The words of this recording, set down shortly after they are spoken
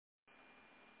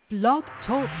Blog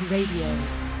Talk Radio.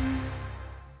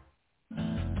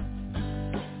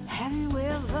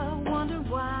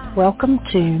 Welcome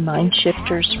to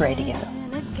MindShifters Radio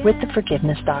with the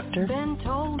Forgiveness Doctor,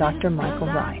 Dr. Michael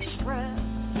Ryce.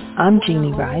 I'm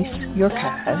Jeannie Ryce, your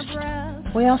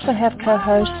co-host. We also have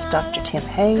co-hosts Dr. Tim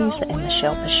Hayes and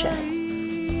Michelle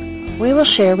Pichet. We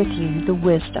will share with you the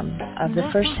wisdom of the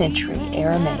first century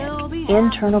Aramaic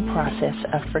internal process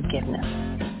of forgiveness.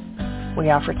 We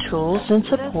offer tools and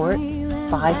support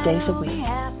 5 days a week.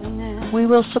 We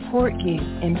will support you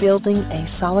in building a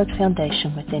solid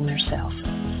foundation within yourself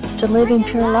to live in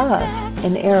pure love,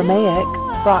 in Aramaic,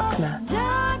 Rachma.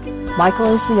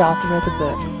 Michael is the author of the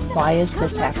book, Why Is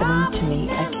This Happening to Me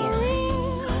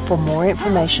Again? For more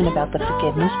information about the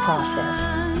forgiveness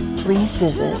process, please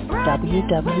visit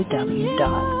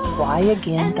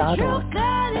www.whyagain.org.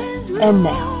 And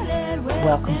now,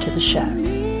 welcome to the show,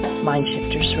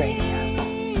 MindShifters Radio.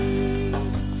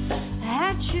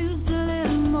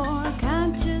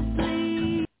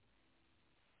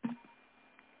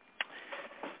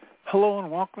 Hello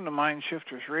and welcome to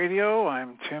MindShifters Radio.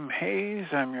 I'm Tim Hayes.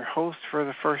 I'm your host for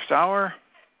the first hour.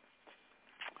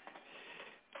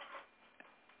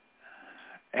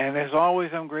 And as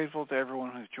always, I'm grateful to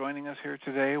everyone who's joining us here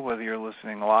today, whether you're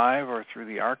listening live or through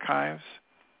the archives.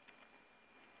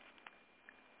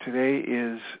 Today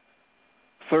is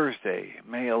Thursday,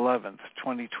 May 11th,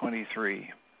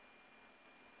 2023.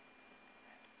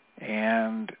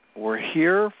 And we're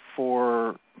here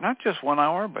for not just 1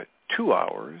 hour, but 2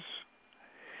 hours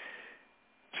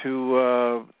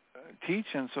to teach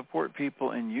and support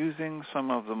people in using some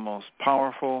of the most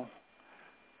powerful,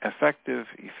 effective,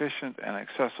 efficient, and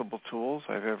accessible tools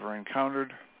I've ever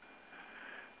encountered.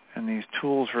 And these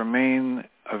tools remain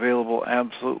available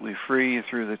absolutely free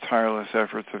through the tireless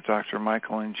efforts of Dr.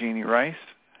 Michael and Jeanie Ryce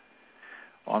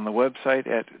on the website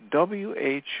at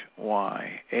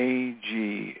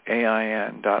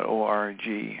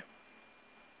whyagain.org.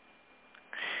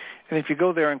 And if you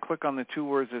go there and click on the two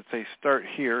words that say Start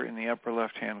Here in the upper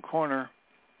left-hand corner,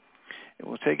 it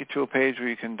will take you to a page where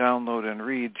you can download and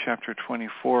read Chapter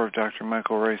 24 of Dr.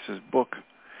 Michael Ryce's book.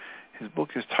 His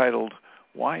book is titled,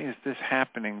 Why Is This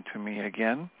Happening to Me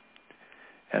Again?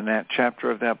 And that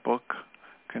chapter of that book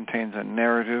contains a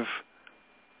narrative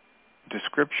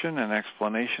description and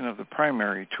explanation of the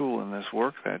primary tool in this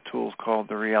work. That tool is called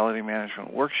the Reality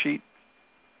Management Worksheet,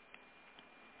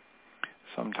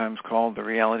 sometimes called the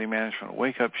Reality Management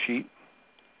Wake-Up Sheet.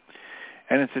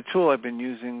 And it's a tool I've been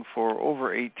using for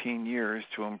over 18 years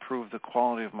to improve the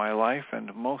quality of my life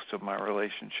and most of my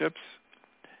relationships,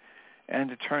 and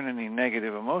to turn any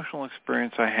negative emotional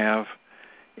experience I have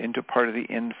into part of the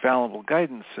infallible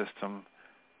guidance system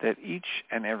that each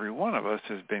and every one of us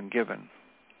has been given.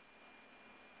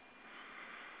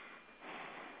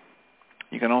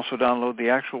 You can also download the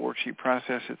actual worksheet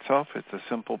process itself. It's a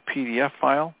simple PDF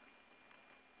file.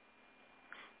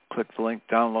 Click the link,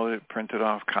 download it, print it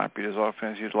off, copy it as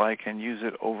often as you'd like, and use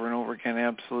it over and over again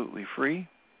absolutely free.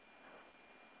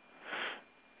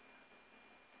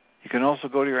 You can also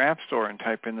go to your app store and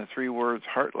type in the 3 words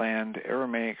Heartland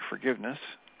Aramaic Forgiveness.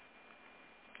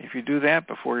 If you do that,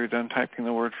 before you're done typing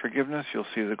the word forgiveness, you'll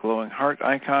see the glowing heart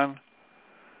icon.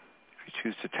 If you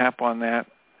choose to tap on that,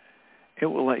 it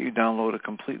will let you download a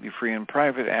completely free and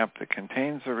private app that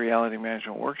contains the Reality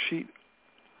Management Worksheet.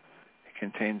 It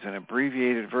contains an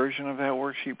abbreviated version of that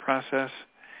worksheet process,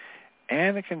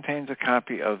 and it contains a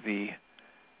copy of the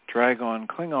Drag-On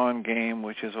Kling-On game,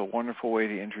 which is a wonderful way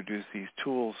to introduce these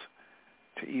tools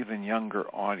to even younger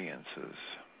audiences.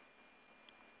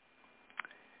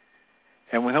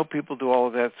 And we hope people do all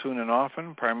of that soon and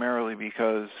often, primarily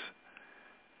because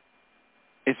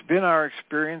it's been our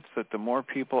experience that the more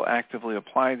people actively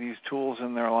apply these tools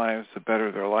in their lives, the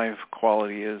better their life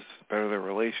quality is, the better their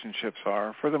relationships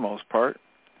are, for the most part.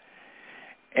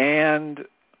 And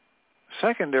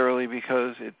secondarily,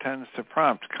 because it tends to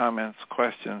prompt comments,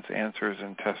 questions, answers,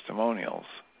 and testimonials.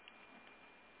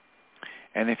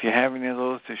 And if you have any of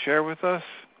those to share with us,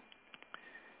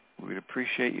 we'd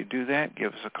appreciate you do that.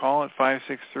 Give us a call at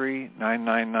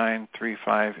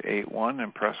 563-999-3581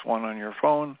 and press 1 on your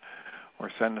phone,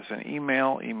 or send us an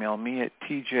email. Email me at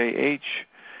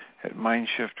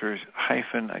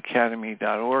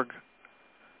tjh@mindshiftersacademy.org.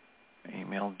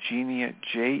 Email Jeanie at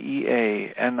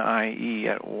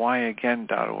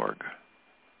jeanie@whyagain.org.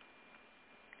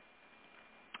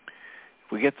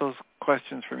 If we get those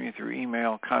questions from you through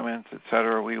email, comments,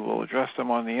 etc., we will address them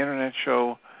on the Internet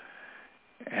show,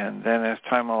 and then as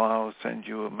time allows, send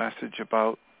you a message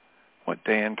about what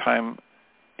day and time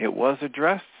it was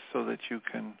addressed so that you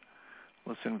can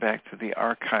listen back to the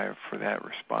archive for that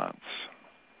response.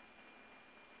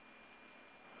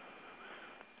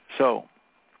 So,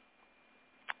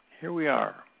 here we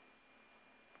are.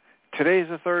 Today's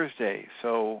a Thursday,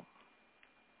 so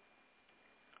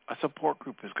a support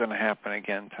group is going to happen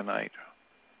again tonight.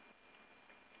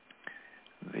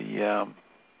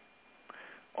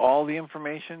 All the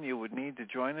information you would need to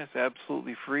join us,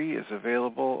 absolutely free, is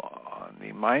available on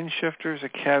the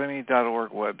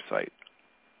MindShiftersAcademy.org website.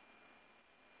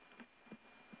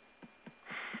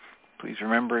 Please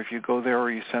remember, if you go there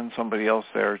or you send somebody else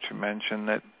there, to mention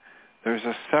that there's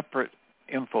a separate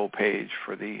info page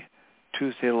for the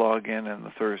Tuesday login and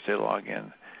the Thursday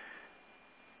login.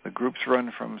 The groups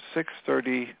run from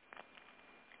 6:30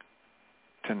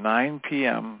 to 9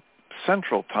 p.m.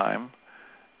 Central Time,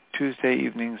 Tuesday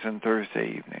evenings and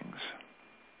Thursday evenings.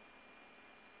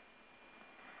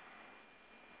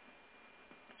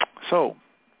 So,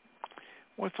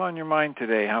 what's on your mind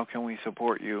today? How can we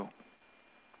support you?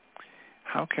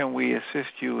 How can we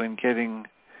assist you in getting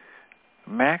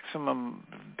maximum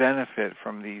benefit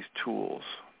from these tools?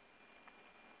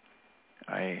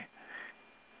 I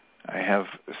have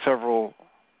several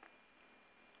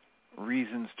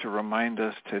reasons to remind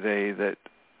us today that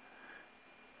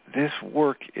this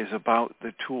work is about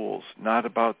the tools, not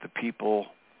about the people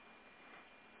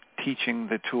teaching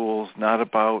the tools, not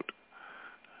about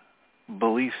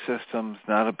belief systems,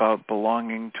 not about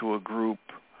belonging to a group.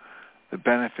 The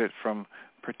benefit from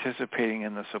participating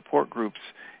in the support groups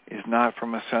is not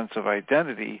from a sense of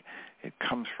identity. It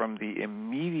comes from the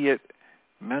immediate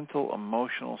mental,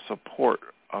 emotional support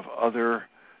of other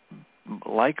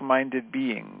like-minded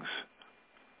beings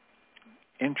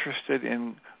interested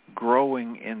in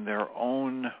growing in their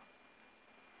own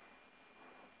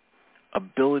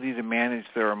ability to manage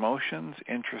their emotions,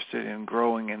 interested in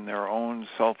growing in their own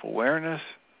self-awareness,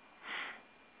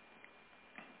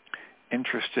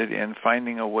 interested in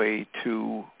finding a way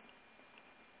to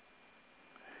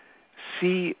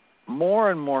see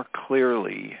more and more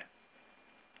clearly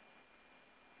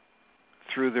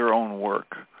through their own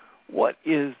work what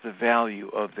is the value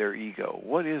of their ego,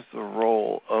 what is the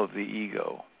role of the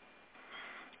ego,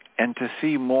 and to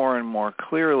see more and more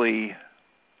clearly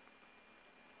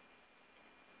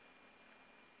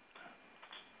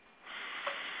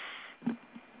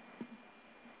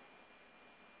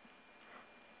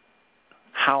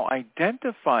how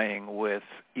identifying with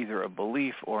either a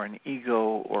belief or an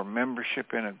ego or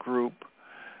membership in a group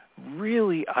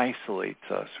really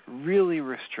isolates us, really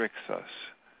restricts us,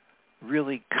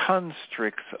 really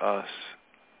constricts us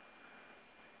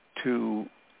to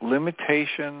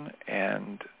limitation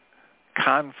and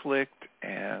conflict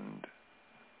and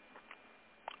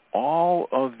all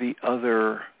of the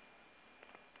other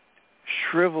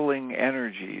shriveling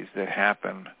energies that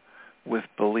happen with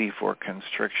belief or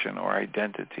constriction or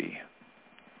identity.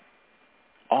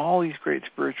 All these great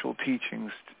spiritual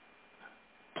teachings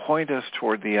point us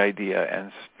toward the idea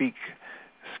and speak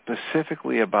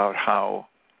specifically about how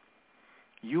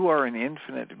you are an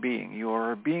infinite being. You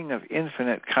are a being of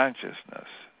infinite consciousness.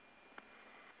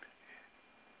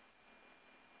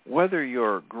 Whether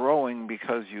you're growing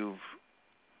because you've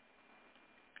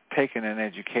taken an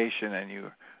education and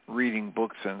you're reading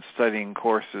books and studying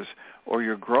courses, or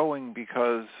you're growing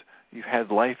because you've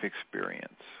had life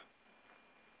experience,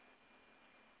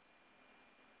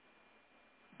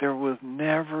 there will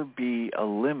never be a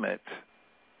limit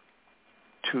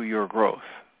to your growth.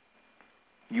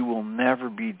 You will never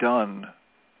be done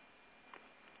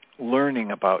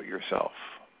learning about yourself.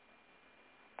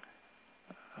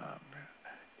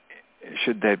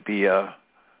 Should that be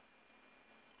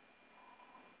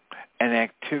an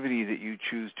activity that you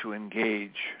choose to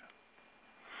engage,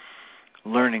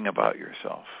 learning about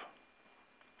yourself.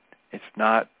 It's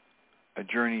not a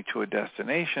journey to a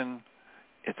destination.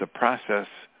 It's a process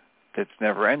that's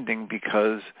never ending,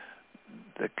 because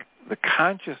the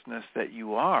consciousness that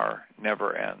you are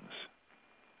never ends.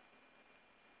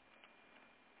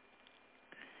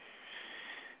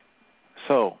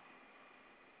 So,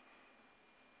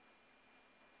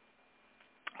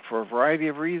 for a variety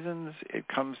of reasons, it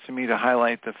comes to me to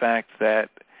highlight the fact that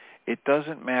it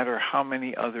doesn't matter how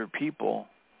many other people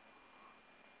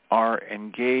are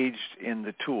engaged in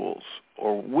the tools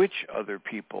or which other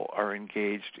people are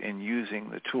engaged in using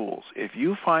the tools. If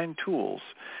you find tools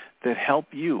that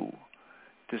help you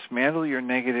dismantle your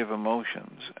negative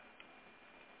emotions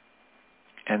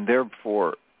and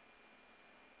therefore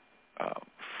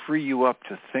free you up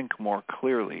to think more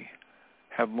clearly,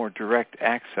 have more direct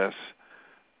access,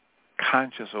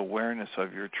 conscious awareness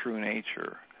of your true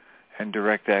nature, and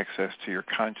direct access to your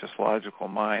conscious logical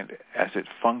mind as it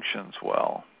functions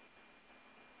well,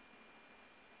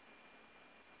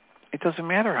 it doesn't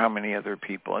matter how many other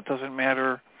people. It doesn't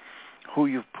matter who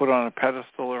you've put on a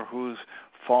pedestal or who's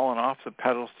fallen off the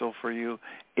pedestal for you.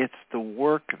 It's the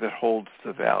work that holds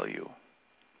the value.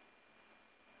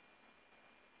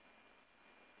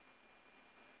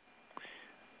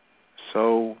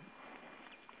 So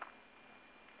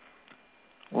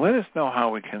let us know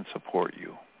how we can support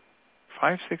you.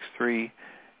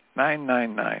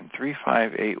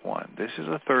 563-999-3581. This is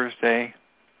a Thursday.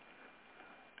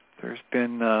 There's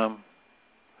been the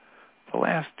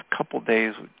last couple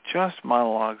days just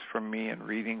monologues from me and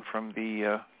reading from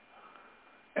the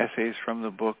essays from the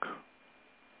book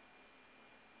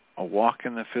A Walk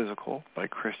in the Physical by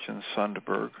Christian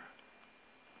Sundberg.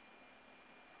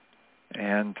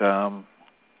 And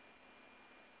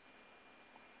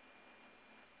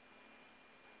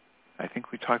I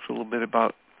think we talked a little bit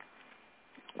about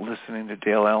listening to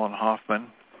Dale Allen Hoffman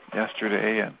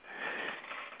yesterday and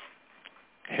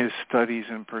his studies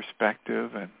in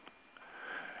perspective. And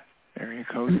area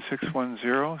code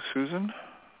 610, Susan.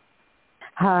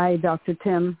 Hi, Dr.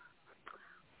 Tim.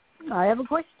 I have a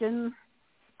question.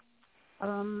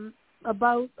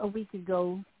 About a week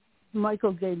ago,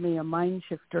 Michael gave me a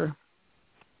MindShifter,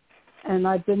 and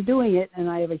I've been doing it, and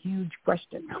I have a huge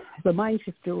question. The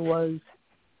MindShifter was,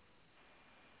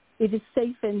 it is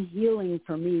safe and healing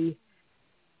for me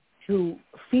to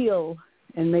feel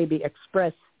and maybe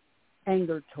express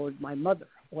anger toward my mother.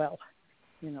 Well,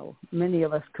 many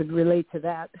of us could relate to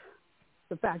that.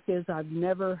 The fact is, I've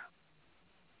never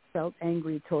felt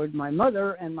angry toward my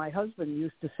mother, and my husband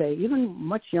used to say, even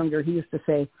much younger, he used to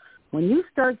say, when you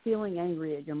start feeling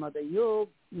angry at your mother, you'll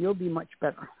be much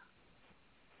better.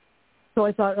 So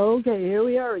I thought, okay, here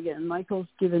we are again. Michael's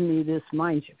given me this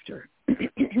MindShifter.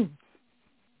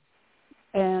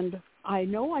 And I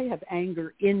know I have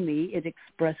anger in me. It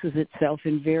expresses itself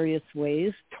in various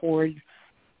ways toward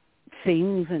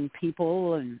things and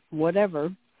people and whatever.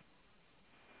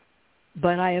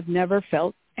 But I have never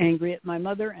felt angry at my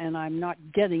mother, and I'm not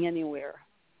getting anywhere.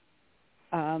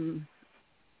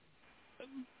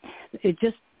 It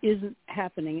just isn't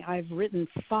happening. I've written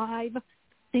 5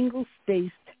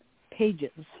 single-spaced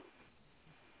pages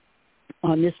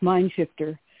on this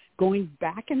MindShifter, going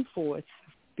back and forth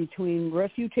between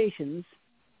refutations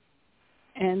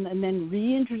and then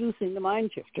reintroducing the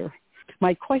MindShifter.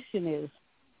 My question is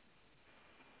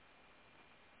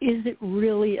it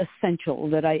really essential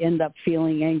that I end up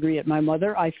feeling angry at my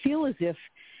mother? I feel as if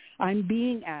I'm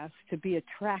being asked to be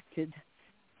attracted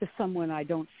to someone I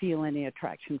don't feel any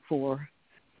attraction for,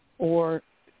 or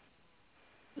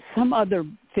some other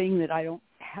thing that I don't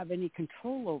have any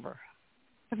control over.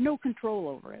 I have no control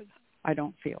over it, I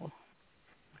don't feel.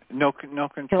 No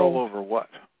control over what?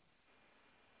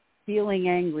 Feeling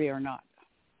angry or not.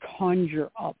 Conjure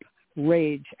up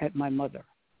rage at my mother.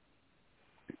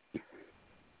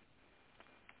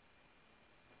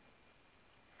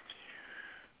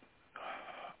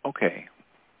 Okay.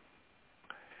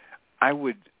 I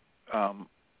would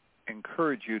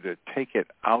encourage you to take it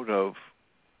out of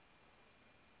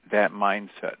that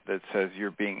mindset that says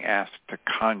you're being asked to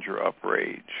conjure up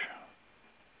rage.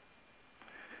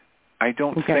 I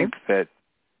don't think that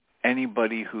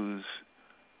anybody who's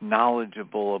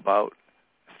knowledgeable about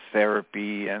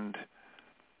therapy and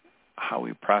how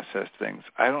we process things,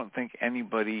 I don't think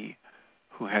anybody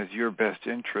who has your best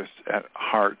interest at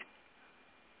heart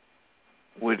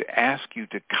would ask you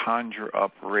to conjure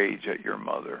up rage at your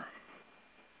mother.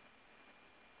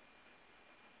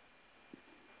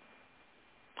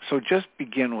 So just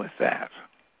begin with that.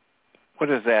 What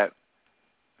does that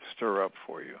stir up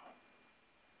for you?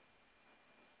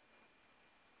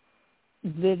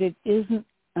 That it isn't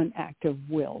an act of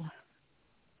will.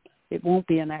 It won't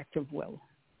be an act of will.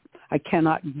 I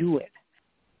cannot do it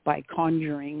by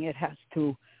conjuring. It has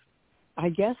to, I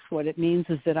guess what it means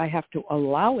is that I have to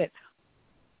allow it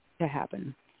to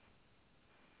happen.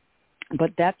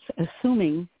 But that's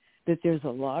assuming that there's a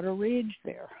lot of rage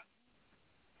there.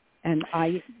 And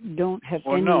I don't have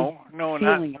any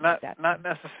feeling about that. Not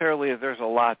necessarily if there's a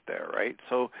lot there, right?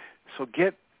 So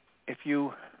get, if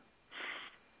you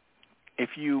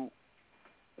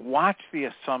watch the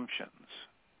assumptions,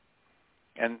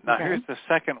 and now here's the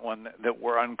second one that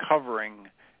we're uncovering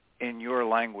in your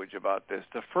language about this.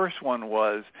 The first one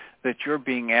was that you're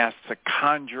being asked to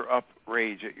conjure up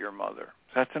rage at your mother.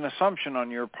 That's an assumption on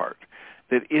your part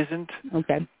that isn't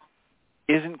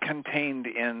contained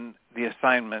in the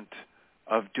assignment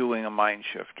of doing a mind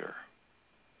shifter.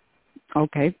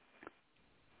 Okay.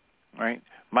 Right?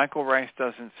 Michael Ryce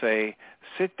doesn't say,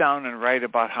 sit down and write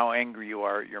about how angry you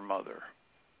are at your mother.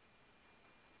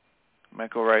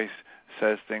 Michael Ryce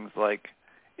says things like,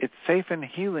 it's safe and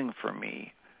healing for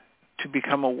me to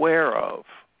become aware of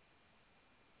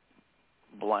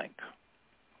blank.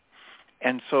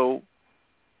 And so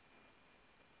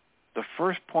the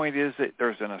first point is that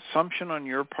there's an assumption on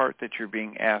your part that you're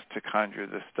being asked to conjure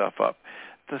this stuff up.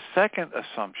 The second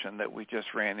assumption that we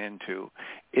just ran into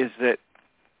is that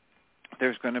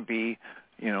there's going to be,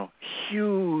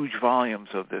 huge volumes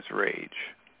of this rage.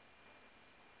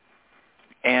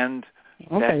 And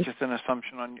that's just an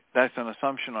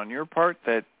assumption on your part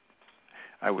that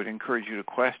I would encourage you to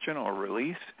question or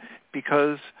release,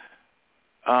 because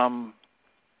you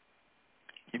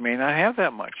may not have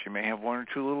that much. You may have one or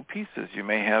two little pieces. You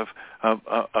may have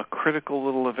a critical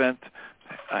little event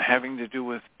having to do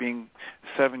with being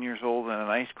 7 years old and an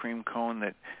ice cream cone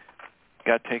that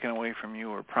got taken away from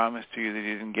you or promised to you that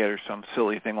you didn't get, or some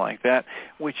silly thing like that,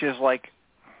 which is like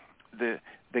the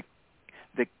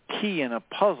key in a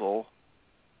puzzle,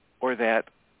 or that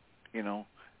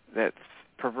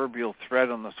proverbial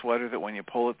thread on the sweater that when you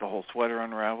pull it, the whole sweater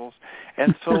unravels.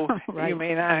 And so right. you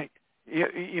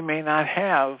may not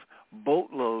have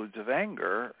boatloads of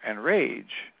anger and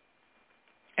rage,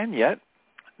 and yet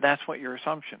that's what your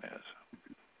assumption is.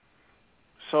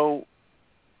 So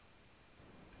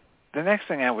the next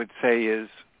thing I would say is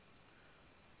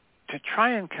to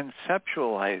try and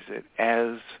conceptualize it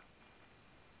as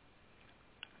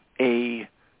a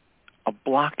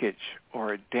blockage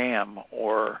or a dam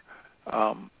or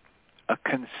a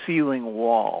concealing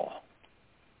wall.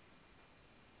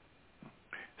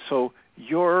 So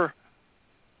your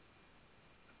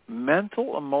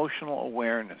mental, emotional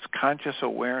awareness, conscious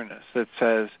awareness that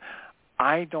says,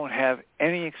 I don't have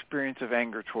any experience of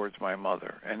anger towards my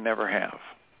mother and never have.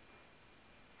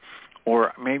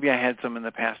 Or maybe I had some in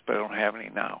the past, but I don't have any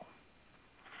now.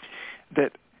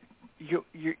 That you're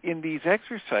in these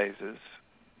exercises,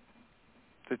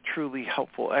 the truly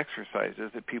helpful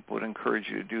exercises that people would encourage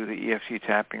you to do, the EFT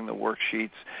tapping, the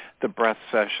worksheets, the breath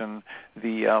session,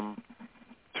 the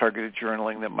targeted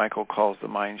journaling that Michael calls the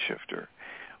mind shifter.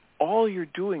 All you're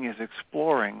doing is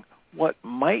exploring what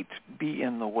might be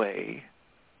in the way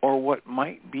or what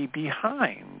might be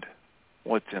behind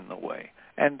what's in the way.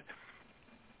 And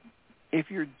if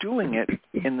you're doing it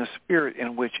in the spirit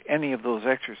in which any of those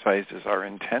exercises are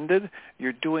intended,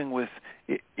 you're doing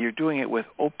it with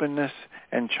openness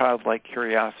and childlike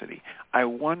curiosity. I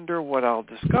wonder what I'll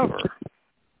discover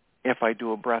if I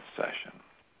do a breath session.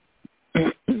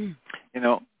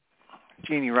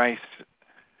 Jeanie Ryce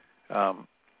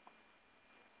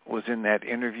was in that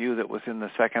interview that was in the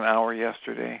second hour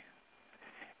yesterday,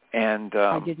 and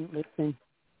I didn't listen.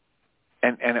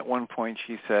 And at one point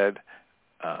she said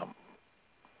that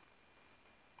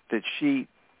she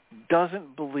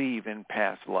doesn't believe in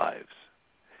past lives.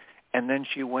 And then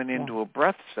she went into a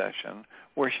breath session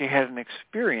where she had an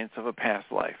experience of a past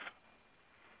life,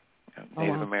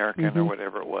 Native American or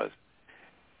whatever it was.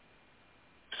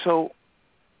 So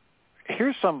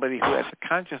here's somebody who at the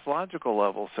conscious logical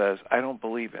level says, I don't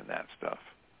believe in that stuff.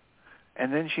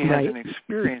 And then she has an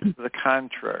experience to the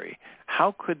contrary.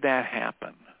 How could that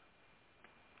happen?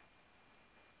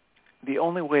 The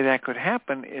only way that could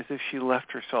happen is if she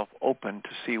left herself open to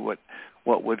see what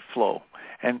would flow.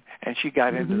 And she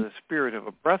got into the spirit of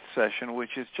a breath session,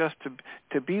 which is just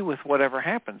to be with whatever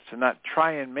happens, to not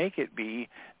try and make it be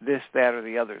this, that, or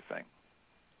the other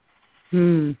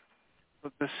thing.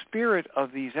 But the spirit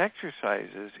of these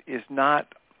exercises is not,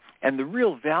 and the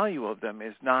real value of them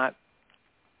is not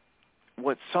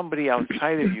what somebody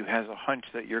outside of you has a hunch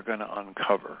that you're going to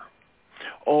uncover.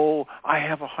 Oh, I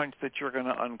have a hunch that you're going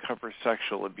to uncover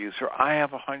sexual abuse, or I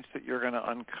have a hunch that you're going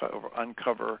to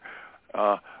uncover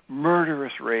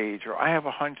murderous rage, or I have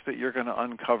a hunch that you're going to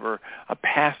uncover a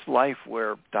past life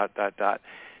where ...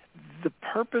 The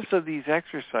purpose of these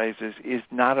exercises is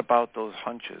not about those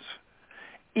hunches.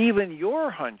 Even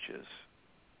your hunches,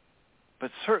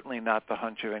 but certainly not the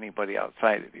hunch of anybody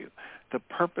outside of you. The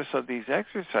purpose of these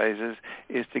exercises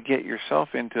is to get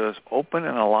yourself into as open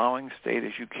and allowing state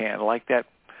as you can, like that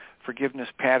forgiveness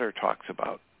pattern talks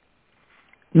about.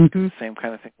 The same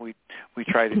kind of thing we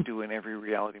try to do in every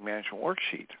reality management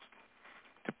worksheet,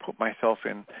 to put myself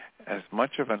in as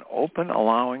much of an open,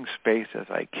 allowing space as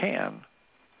I can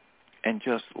and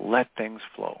just let things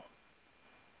flow.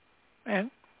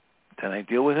 And then I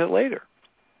deal with it later.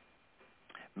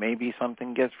 Maybe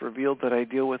something gets revealed that I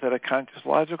deal with at a conscious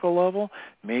logical level.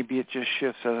 Maybe it just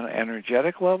shifts at an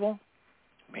energetic level.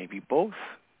 Maybe both.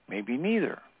 Maybe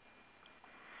neither.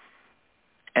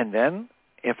 And then,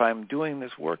 if I'm doing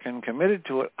this work and committed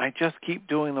to it, I just keep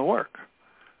doing the work.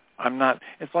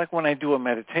 It's like when I do a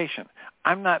meditation.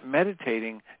 I'm not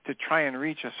meditating to try and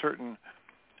reach a certain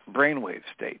brainwave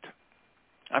state.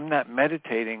 I'm not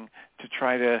meditating to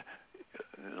try to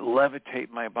levitate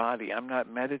my body. I'm not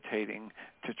meditating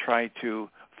to try to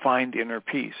find inner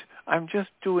peace. I'm just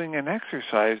doing an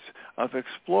exercise of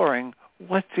exploring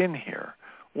what's in here.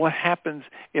 What happens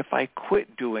if I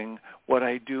quit doing what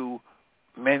I do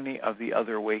many of the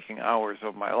other waking hours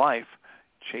of my life,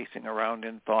 chasing around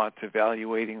in thoughts,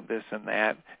 evaluating this and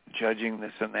that, judging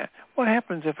this and that? What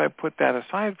happens if I put that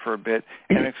aside for a bit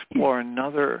and explore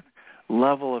another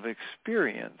level of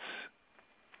experience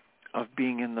of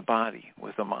being in the body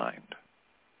with the mind?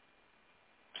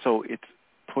 So it's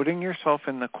putting yourself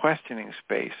in the questioning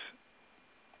space.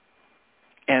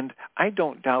 And I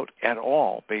don't doubt at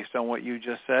all, based on what you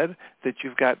just said, that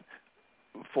you've got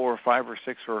 4 or 5 or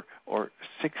 6 or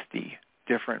 60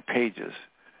 different pages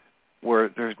where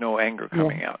there's no anger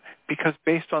coming out. Because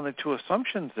based on the 2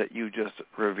 assumptions that you just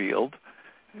revealed,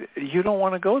 you don't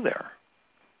want to go there.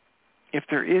 If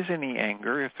there is any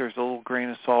anger, if there's a little grain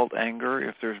of salt anger,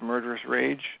 if there's murderous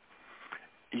rage,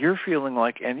 you're feeling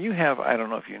like, and you have, I don't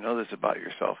know if you know this about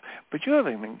yourself, but you have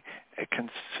a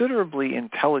considerably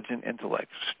intelligent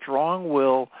intellect, strong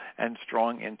will and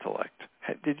strong intellect.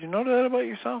 Did you know that about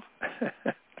yourself?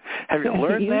 Have you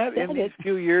learned that in these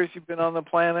few years you've been on the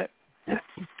planet?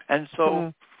 And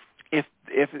so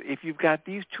if you've got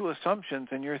these 2 assumptions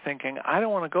and you're thinking, I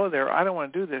don't want to go there, I don't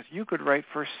want to do this, you could write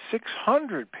for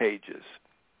 600 pages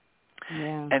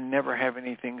and never have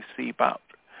anything seep out.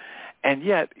 And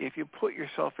yet, if you put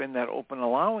yourself in that open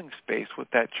allowing space with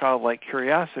that childlike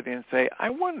curiosity and say, I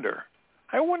wonder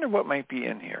what might be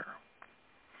in here,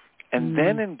 and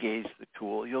then engage the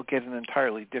tool, you'll get an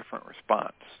entirely different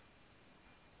response.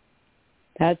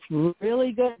 That's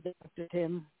really good, Dr.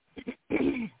 Tim.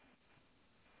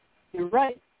 You're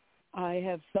right. I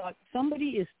have thought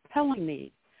somebody is telling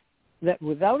me that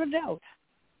without a doubt,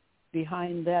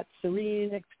 behind that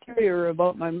serene exterior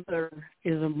about my mother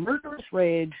is a murderous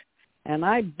rage, and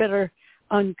I better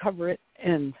uncover it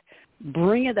and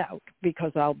bring it out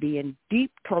because I'll be in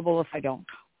deep trouble if I don't.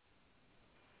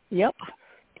 Yep.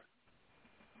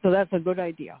 So that's a good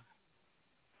idea.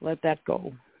 Let that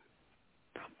go.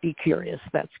 Be curious.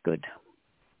 That's good.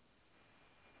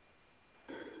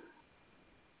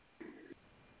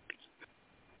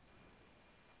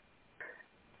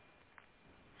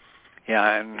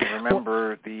 Yeah, and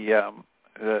remember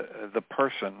the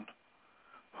person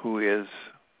who is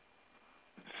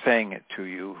saying it to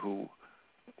you, who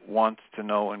wants to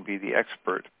know and be the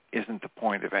expert, isn't the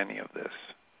point of any of this.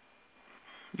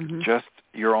 Just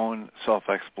your own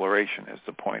self-exploration is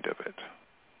the point of it.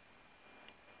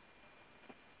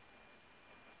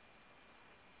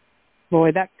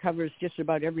 Boy, that covers just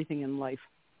about everything in life.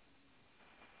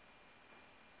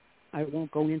 I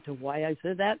won't go into why I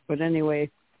said that, but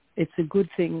anyway, it's a good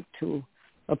thing to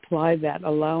apply that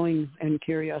allowing and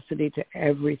curiosity to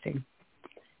everything.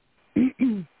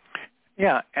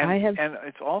 Yeah, and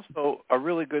it's also a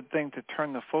really good thing to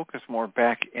turn the focus more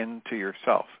back into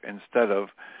yourself instead of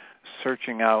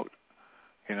searching out,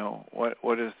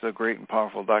 what does the great and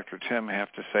powerful Dr. Tim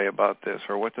have to say about this,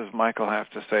 or what does Michael have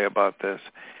to say about this,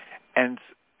 and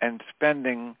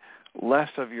spending less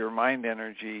of your mind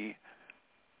energy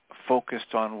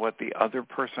focused on what the other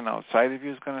person outside of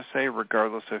you is going to say,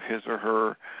 regardless of his or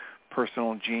her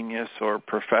personal genius or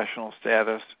professional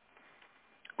status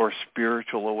or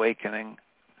spiritual awakening.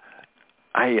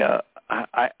 I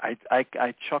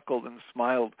chuckled and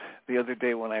smiled the other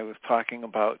day when I was talking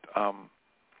about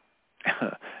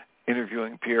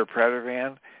interviewing Pierre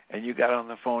Pradervan, and you got on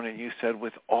the phone and you said,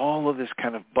 with all of this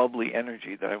kind of bubbly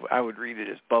energy, that I would read it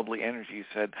as bubbly energy, you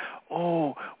said,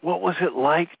 oh, what was it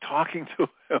like talking to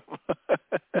him?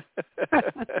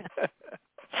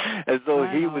 As though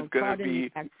he was going to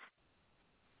be...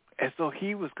 As though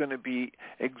he was going to be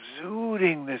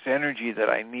exuding this energy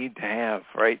that I need to have,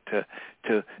 right,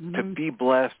 to be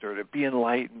blessed or to be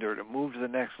enlightened or to move to the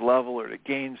next level or to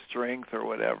gain strength or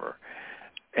whatever.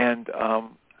 And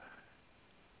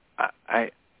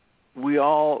we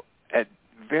all, at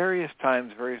various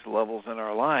times, various levels in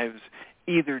our lives,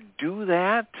 either do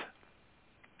that,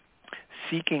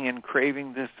 seeking and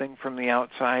craving this thing from the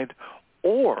outside,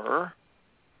 or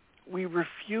we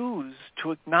refuse to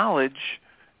acknowledge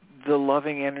the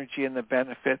loving energy and the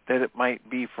benefit that it might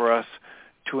be for us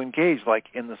to engage, like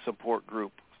in the support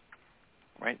group,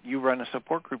 right? You run a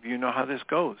support group, you know how this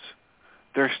goes.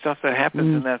 There's stuff that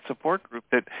happens in that support group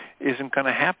that isn't going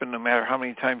to happen no matter how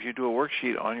many times you do a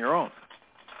worksheet on your own.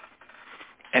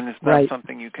 And it's not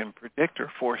something you can predict or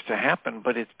force to happen,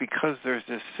 but it's because there's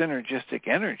this synergistic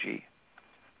energy.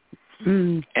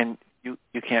 And You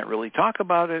can't really talk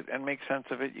about it and make sense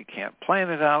of it. You can't plan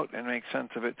it out and make sense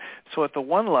of it. So at the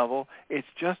one level, it's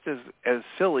just as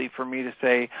silly for me to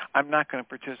say, I'm not going to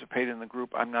participate in the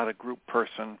group. I'm not a group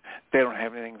person. They don't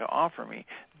have anything to offer me.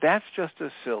 That's just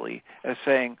as silly as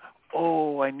saying,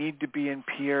 oh, I need to be in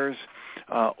Pierre's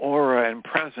aura and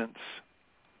presence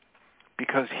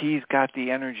because he's got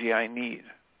the energy I need.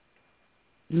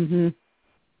 Mm-hmm.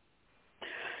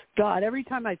 God, every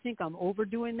time I think I'm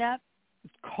overdoing that,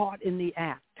 it's caught in the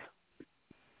act.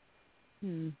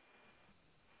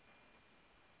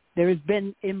 There has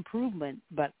been improvement,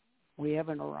 but we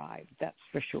haven't arrived, that's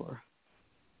for sure.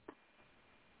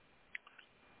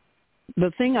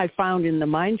 The thing I found in the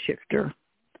Mind Shifter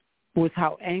was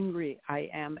how angry I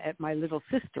am at my little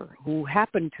sister, who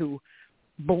happened to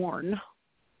born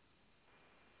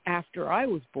after I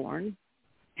was born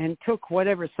and took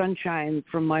whatever sunshine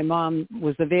from my mom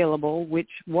was available, which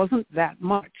wasn't that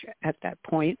much at that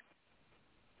point.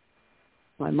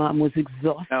 My mom was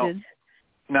exhausted.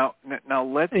 Now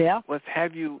let's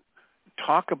have you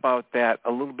talk about that a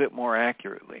little bit more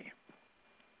accurately.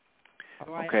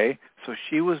 All right. Okay, so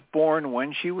she was born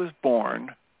when she was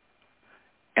born,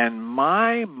 and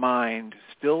my mind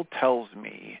still tells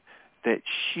me that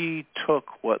she took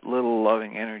what little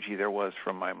loving energy there was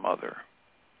from my mother.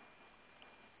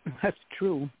 That's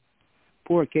true.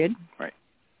 Poor kid. Right.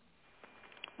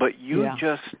 But you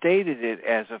just stated it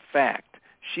as a fact.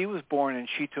 She was born and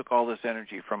she took all this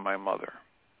energy from my mother.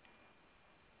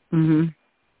 Mm-hmm.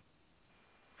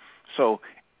 So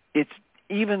it's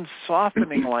even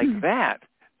softening like that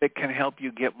can help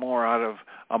you get more out of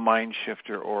a mind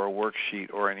shifter or a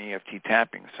worksheet or an EFT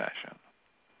tapping session.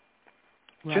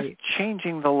 Right. Just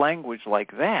changing the language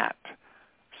like that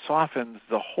softens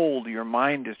the hold your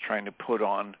mind is trying to put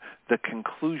on the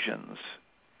conclusions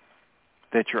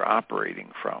that you're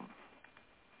operating from.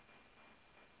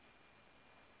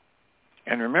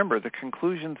 And remember, the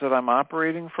conclusions that I'm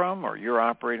operating from, or you're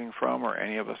operating from, or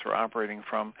any of us are operating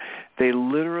from, they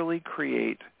literally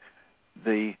create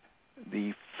the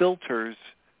filters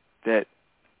that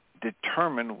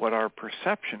determine what our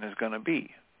perception is going to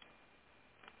be.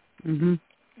 Mm-hmm.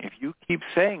 If you keep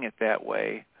saying it that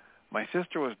way, my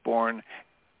sister was born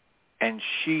and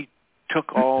she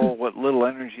took all what little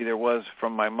energy there was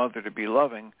from my mother to be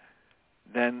loving,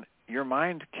 then your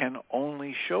mind can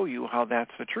only show you how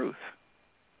that's the truth.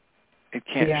 It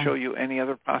can't show you any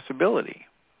other possibility.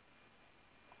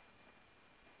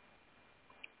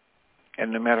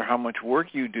 And no matter how much work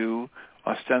you do,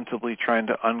 ostensibly trying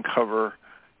to uncover,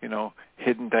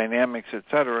 hidden dynamics,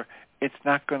 etc., it's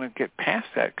not going to get past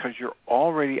that because you're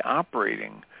already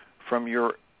operating from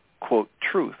your, quote,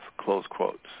 truth, close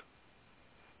quotes.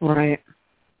 Right.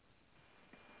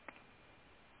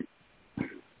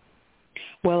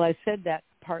 Well, I said that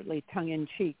partly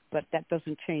tongue-in-cheek, but that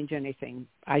doesn't change anything.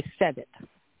 I said it.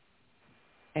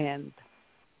 And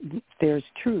there's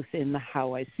truth in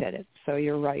how I said it, so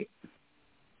you're right.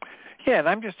 Yeah, and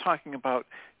I'm just talking about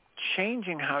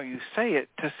changing how you say it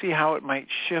to see how it might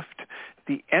shift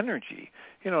the energy.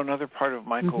 Another part of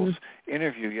Michael's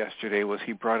interview yesterday was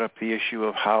he brought up the issue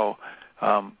of how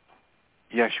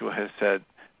Yeshua has said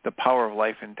the power of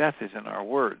life and death is in our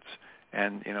words.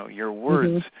 And, your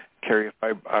words carry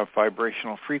a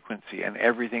vibrational frequency, and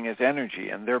everything is energy,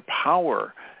 and their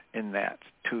power in that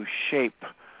to shape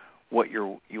what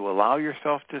you allow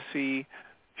yourself to see,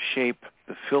 shape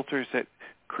the filters that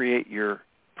create your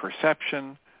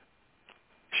perception,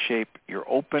 shape your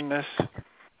openness.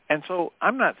 And so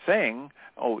I'm not saying,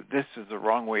 oh, this is the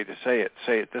wrong way to say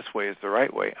it this way is the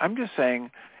right way. I'm just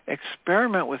saying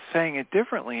experiment with saying it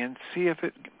differently and see if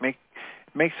it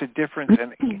makes a difference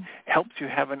and helps you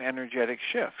have an energetic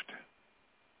shift.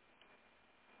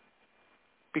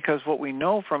 Because what we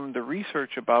know from the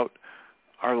research about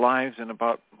our lives and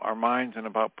about our minds and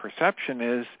about perception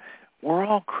is we're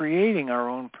all creating our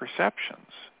own perceptions.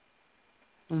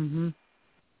 Mm-hmm.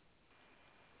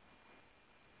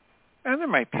 And there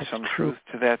might be some truth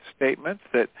to that statement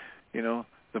that,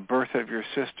 the birth of your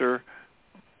sister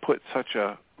put such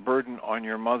a burden on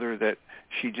your mother that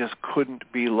she just couldn't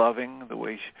be loving the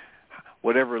way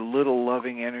whatever little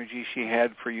loving energy she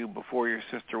had for you before your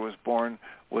sister was born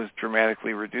was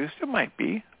dramatically reduced. It might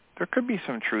be. There could be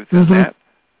some truth in that.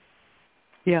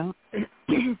 Yeah.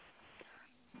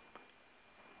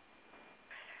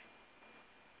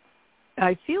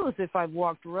 I feel as if I've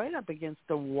walked right up against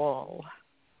a wall.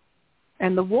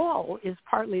 And the wall is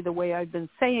partly the way I've been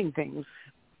saying things.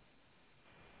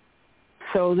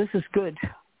 So this is good.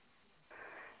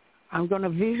 I'm going to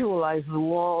visualize the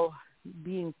wall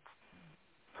being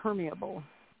permeable.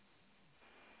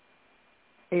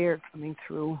 Air coming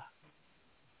through.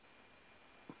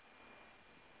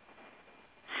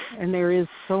 And there is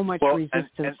so much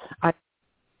resistance.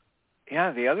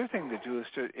 The other thing to do is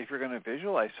if you're going to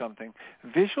visualize something,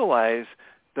 visualize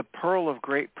the pearl of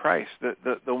great price,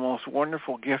 the most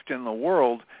wonderful gift in the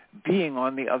world being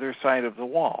on the other side of the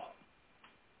wall.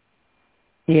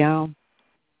 Yeah.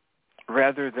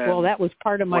 Rather than... Well, that was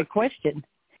part of my question,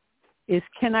 is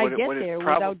can I get there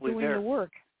without doing the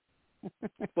work?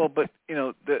 Well, but,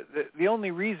 the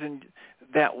only reason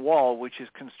that wall, which is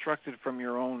constructed from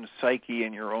your own psyche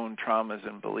and your own traumas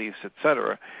and beliefs,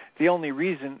 etc., the only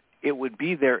reason it would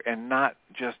be there and not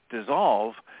just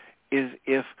dissolve is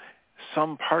if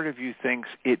some part of you thinks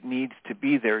it needs to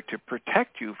be there to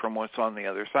protect you from what's on the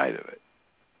other side of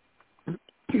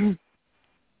it.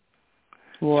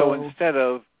 So instead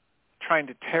of trying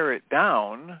to tear it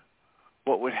down,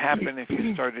 what would happen if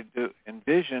you started to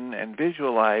envision and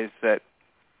visualize that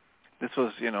this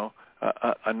was,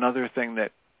 another thing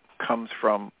that comes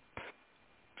from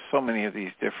so many of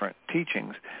these different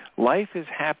teachings. Life is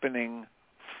happening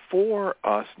for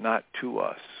us, not to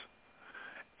us.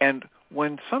 And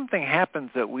when something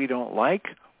happens that we don't like,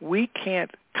 we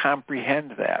can't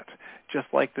comprehend that. Just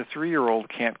like the 3-year-old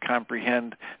can't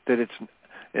comprehend that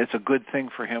it's a good thing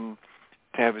for him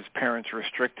to have his parents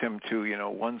restrict him to,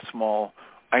 one small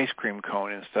ice cream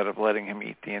cone instead of letting him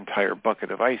eat the entire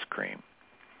bucket of ice cream.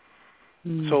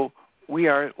 Mm. So we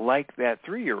are like that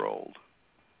 3-year-old.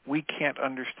 We can't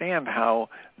understand how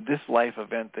this life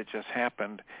event that just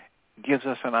happened gives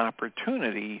us an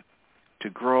opportunity to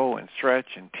grow and stretch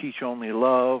and teach only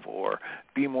love, or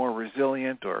be more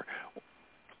resilient, or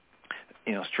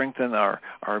strengthen our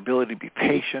ability to be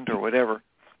patient, or whatever.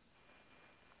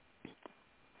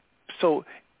 So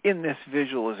in this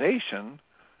visualization,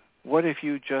 what if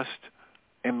you just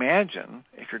imagine,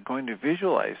 if you're going to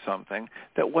visualize something,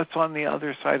 that what's on the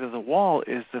other side of the wall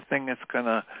is the thing that's going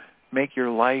to make your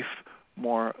life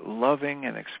more loving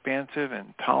and expansive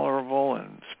and tolerable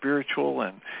and spiritual,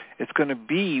 and it's going to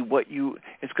be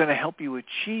it's going to help you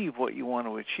achieve what you want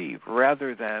to achieve,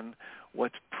 rather than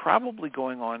what's probably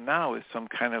going on now is some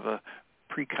kind of a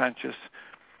preconscious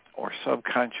or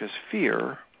subconscious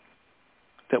fear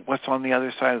that what's on the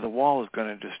other side of the wall is going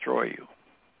to destroy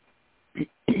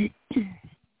you.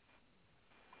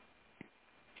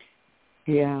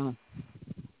 Yeah.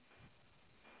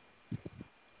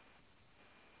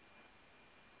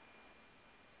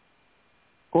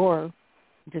 Or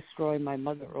destroy my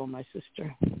mother or my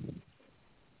sister.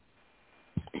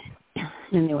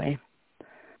 Anyway.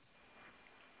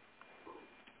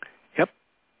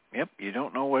 Yep. You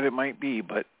don't know what it might be,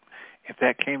 but if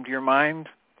that came to your mind,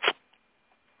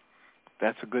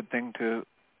 that's a good thing to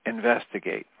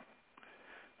investigate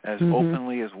as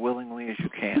openly, as willingly as you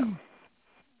can.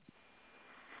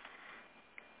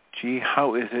 Gee,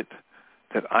 how is it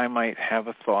that I might have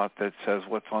a thought that says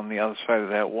what's on the other side of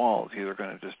that wall is either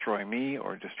going to destroy me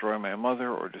or destroy my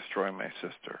mother or destroy my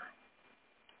sister?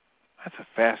 That's a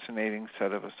fascinating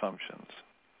set of assumptions.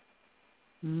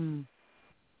 Mm.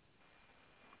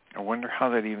 I wonder how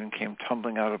that even came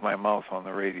tumbling out of my mouth on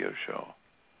the radio show.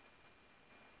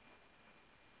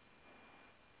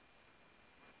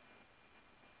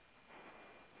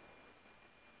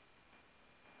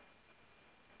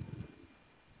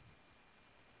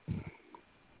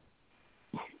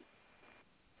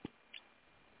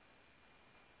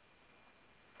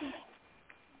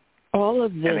 All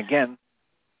of this. And again,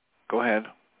 go ahead.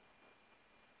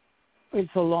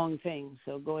 It's a long thing,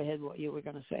 so go ahead what you were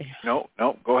going to say. No,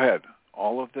 go ahead.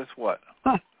 All of this what?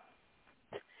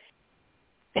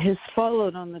 Has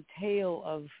followed on the tail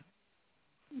of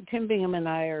Tim Bingham and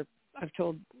I I've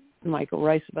told Michael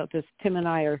Ryce about this. Tim and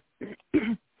I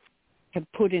have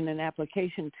put in an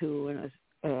application to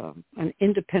an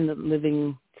independent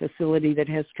living facility that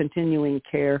has continuing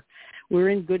care. We're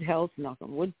in good health, knock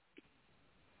on wood.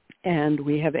 And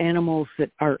we have animals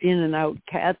that are in and out,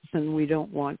 cats, and we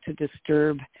don't want to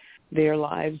disturb their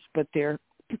lives, but they're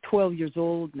 12 years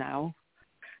old now,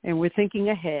 and we're thinking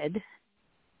ahead.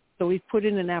 So we've put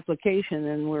in an application,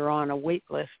 and we're on a wait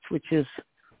list, which is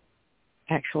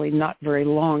actually not very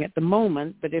long at the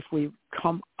moment, but if we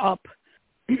come up,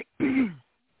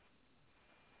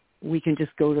 we can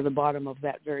just go to the bottom of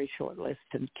that very short list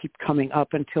and keep coming up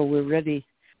until we're ready,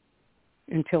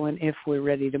 until and if we're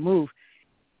ready to move.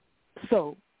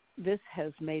 So this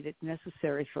has made it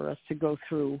necessary for us to go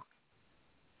through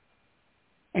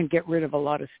and get rid of a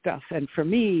lot of stuff. And for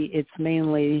me, it's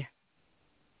mainly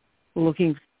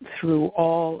looking through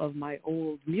all of my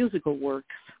old musical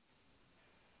works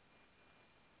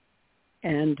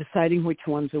and deciding which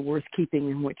ones are worth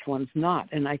keeping and which ones not.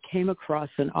 And I came across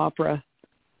an opera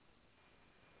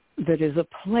that is a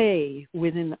play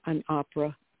within an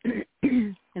opera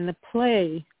And the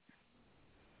play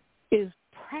is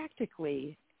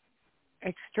practically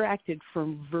extracted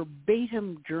from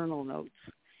verbatim journal notes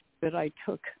that I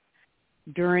took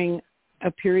during a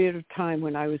period of time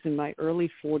when I was in my early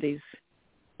 40s,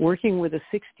 working with a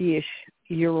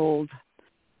 60-ish-year-old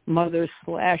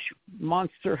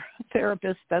mother/monster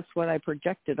therapist. That's what I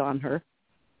projected on her.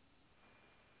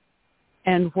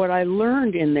 And what I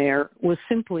learned in there was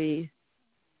simply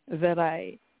that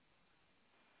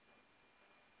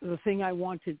the thing I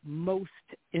wanted most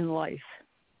in life,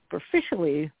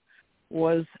 superficially,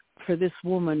 was for this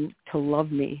woman to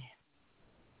love me.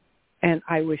 And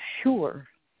I was sure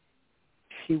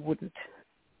she wouldn't.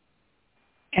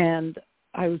 And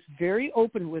I was very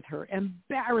open with her,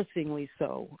 embarrassingly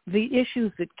so. The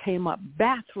issues that came up,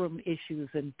 bathroom issues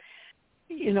and,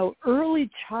 early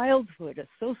childhood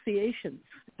associations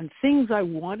and things I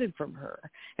wanted from her.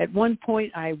 At one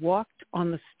point, I walked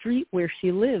on the street where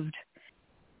she lived,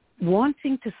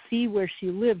 wanting to see where she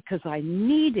lived because I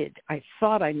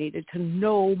thought I needed to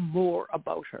know more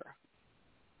about her.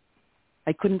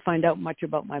 I couldn't find out much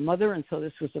about my mother, and so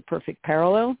this was a perfect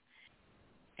parallel.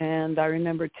 And I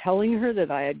remember telling her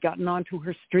that I had gotten onto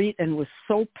her street and was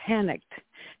so panicked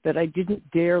that I didn't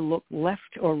dare look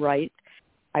left or right.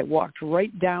 I walked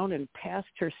right down and past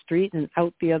her street and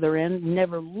out the other end,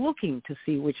 never looking to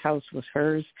see which house was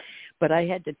hers. But I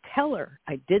had to tell her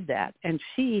I did that, and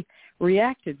she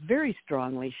reacted very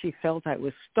strongly. She felt I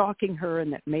was stalking her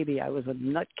and that maybe I was a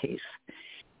nutcase.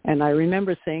 And I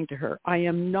remember saying to her, I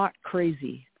am not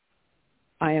crazy.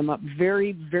 I am a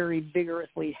very, very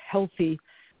vigorously healthy,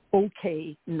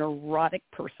 okay, neurotic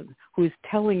person who is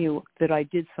telling you that I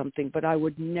did something, but I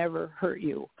would never hurt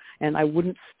you, and I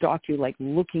wouldn't stalk you like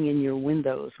looking in your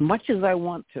windows, much as I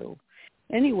want to.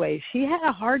 Anyway, she had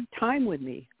a hard time with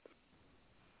me.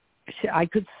 I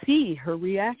could see her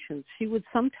reactions. She would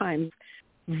sometimes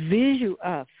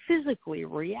physically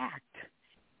react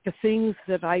to things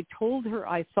that I told her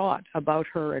I thought about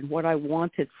her and what I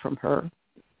wanted from her.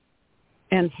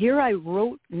 And here I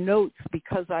wrote notes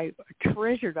because I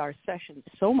treasured our sessions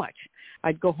so much.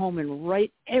 I'd go home and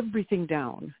write everything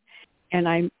down. And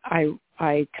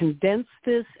I condensed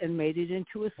this and made it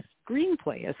into a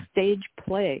screenplay, a stage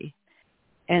play,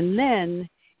 and then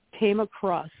came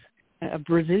across a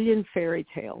Brazilian fairy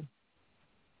tale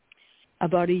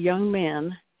about a young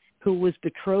man who was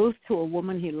betrothed to a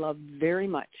woman he loved very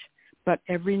much. But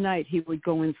every night he would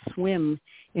go and swim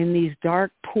in these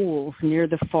dark pools near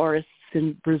the forests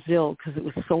in Brazil because it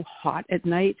was so hot at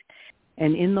night.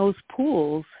 And in those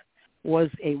pools was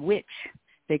a witch.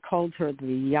 They called her the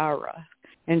Yara.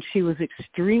 And she was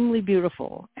extremely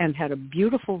beautiful and had a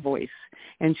beautiful voice.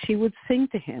 And she would sing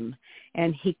to him,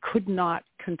 and he could not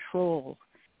control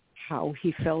how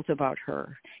he felt about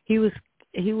her. He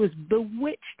was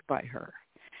bewitched by her.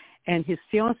 And his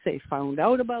fiancée found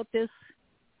out about this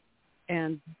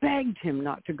and begged him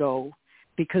not to go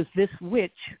because this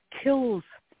witch kills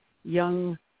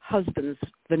young husbands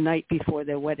the night before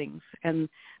their weddings. And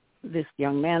this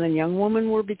young man and young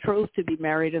woman were betrothed to be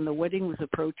married, and the wedding was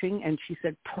approaching, and she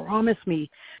said, promise me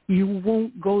you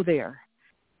won't go there.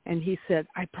 And he said,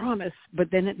 I promise.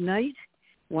 But then at night,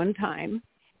 one time,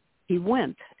 he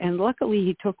went, and luckily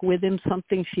he took with him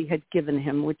something she had given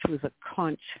him, which was a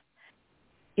conch,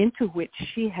 into which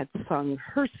she had sung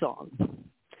her song.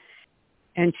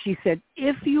 And she said,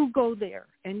 if you go there,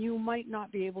 and you might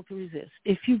not be able to resist,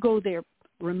 if you go there,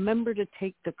 remember to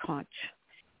take the conch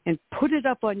and put it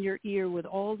up on your ear with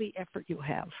all the effort you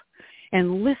have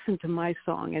and listen to my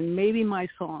song, and maybe my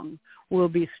song will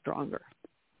be stronger.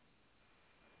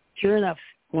 Sure enough,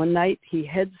 one night he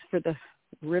heads for the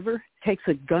river, takes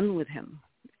a gun with him,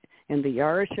 and the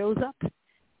Yara shows up,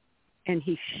 and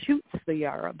he shoots the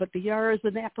Yara, but the Yara is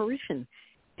an apparition.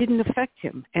 Didn't affect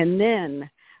him. And then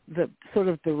the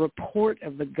report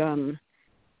of the gun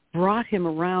brought him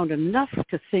around enough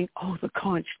to think, oh, the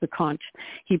conch.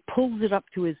 He pulls it up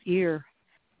to his ear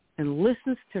and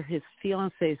listens to his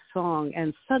fiancée's song,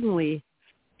 and suddenly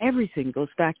everything goes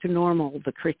back to normal.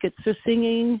 The crickets are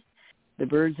singing, the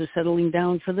birds are settling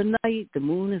down for the night, the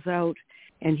moon is out,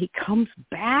 and he comes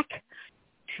back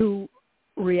to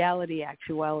reality,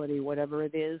 actuality, whatever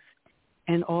it is,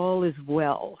 and all is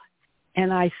well.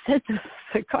 And I said to the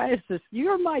psychiatrist,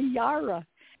 you're my Yara.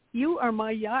 You are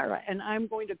my Yara, and I'm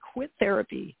going to quit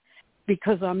therapy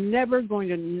because I'm never going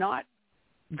to not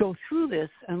go through this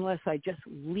unless I just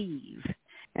leave.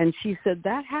 And she said,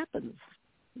 that happens.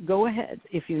 Go ahead.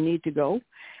 If you need to go,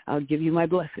 I'll give you my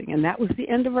blessing. And that was the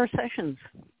end of our sessions.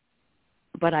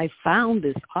 But I found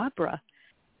this opera,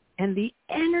 and the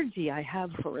energy I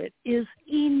have for it is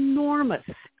enormous.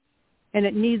 And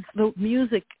it needs, the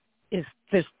music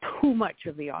there's too much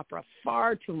of the opera,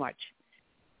 far too much.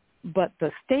 But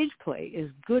the stage play is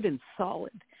good and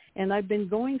solid. And I've been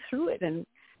going through it and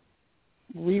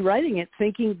rewriting it,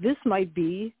 thinking this might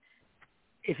be,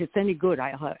 if it's any good,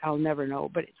 I'll never know,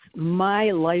 but it's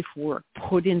my life work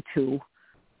put into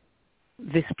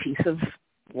this piece of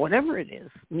whatever it is,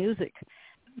 music.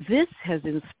 This has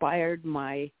inspired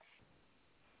my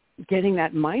getting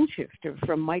that mind shifter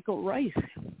from Michael Ryce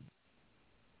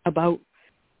about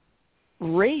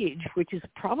rage, which is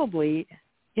probably,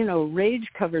 rage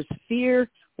covers fear.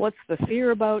 What's the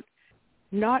fear about?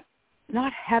 Not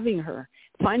having her,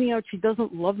 finding out she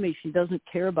doesn't love me, she doesn't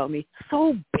care about me.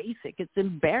 So basic, it's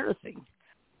embarrassing.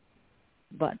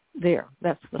 But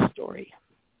that's the story.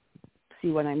 See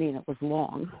what I mean? It was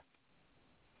long.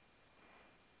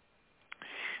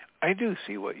 I do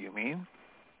see what you mean.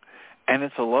 And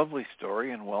it's a lovely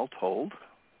story and well told.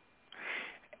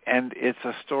 And it's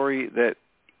a story that,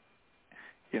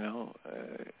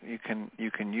 you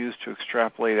can use to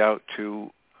extrapolate out to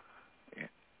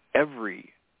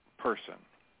every person.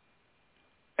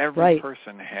 Every right.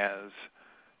 person has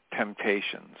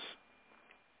temptations.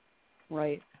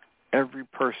 Right. Every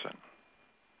person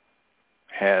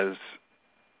has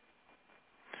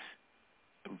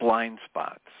blind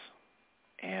spots.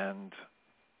 And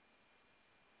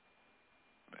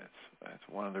that's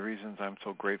one of the reasons I'm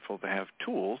so grateful to have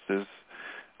tools is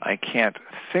I can't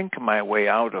think my way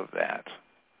out of that,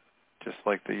 just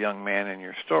like the young man in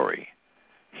your story.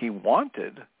 He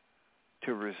wanted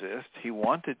to resist. He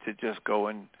wanted to just go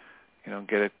and,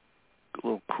 get a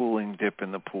little cooling dip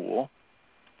in the pool,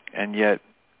 and yet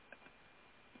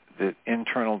the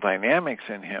internal dynamics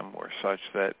in him were such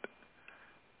that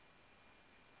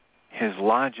his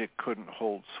logic couldn't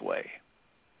hold sway.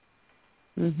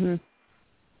 Mm-hmm.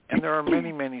 And there are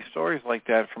many, many stories like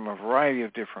that from a variety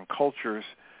of different cultures.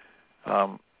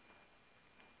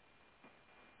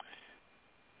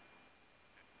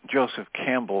 Joseph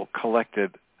Campbell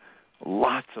collected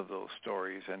lots of those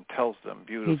stories and tells them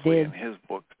beautifully in his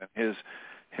books and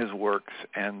his works,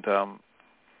 and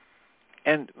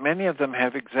many of them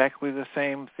have exactly the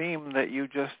same theme that you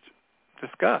just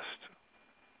discussed.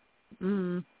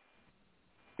 Mm.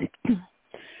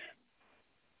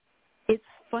 It's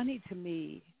funny to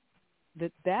me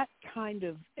that kind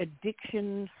of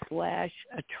addiction /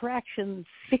 attraction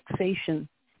fixation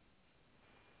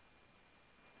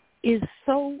is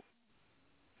so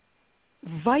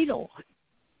vital.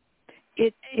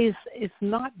 It's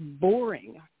not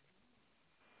boring.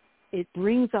 It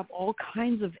brings up all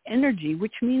kinds of energy,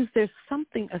 which means there's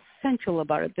something essential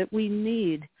about it that we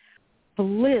need to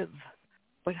live.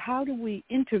 But how do we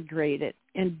integrate it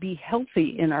and be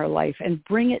healthy in our life and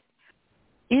bring it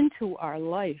into our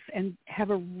life and have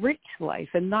a rich life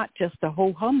and not just a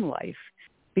ho-hum life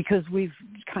because we've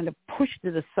kind of pushed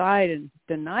it aside and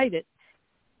denied it.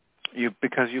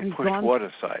 Because you pushed what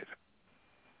aside?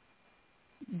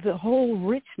 The whole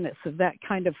richness of that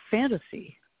kind of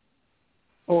fantasy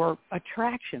or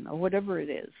attraction or whatever it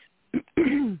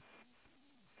is.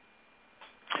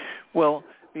 Well,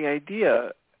 the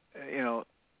idea, the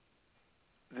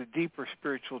deeper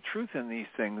spiritual truth in these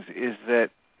things is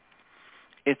that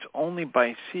it's only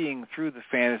by seeing through the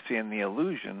fantasy and the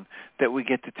illusion that we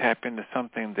get to tap into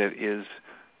something that is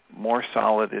more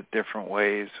solid in different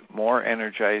ways, more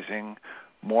energizing,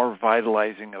 more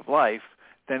vitalizing of life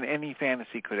than any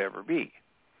fantasy could ever be.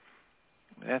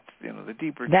 That's, the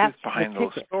deeper truth behind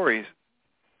those stories.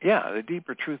 Yeah, the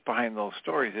deeper truth behind those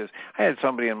stories is, I had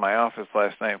somebody in my office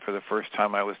last night for the first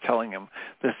time. I was telling him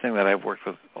this thing that I've worked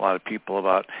with a lot of people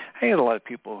about. I had a lot of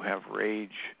people who have rage,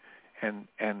 and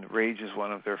rage is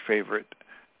one of their favorite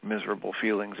miserable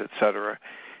feelings, etc.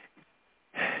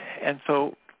 And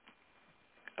so,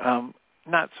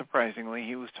 not surprisingly,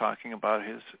 he was talking about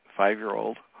his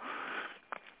 5-year-old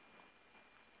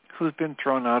who's been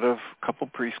thrown out of a couple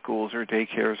preschools or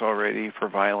daycares already for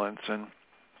violence, and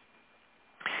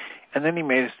then he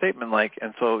made a statement like,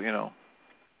 and so,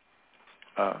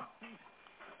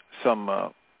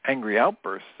 some angry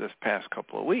outbursts this past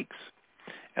couple of weeks.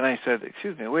 And I said,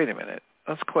 excuse me, wait a minute,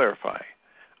 let's clarify.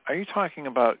 Are you talking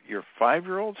about your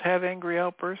 5-year-olds had angry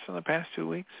outbursts in the past 2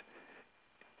 weeks?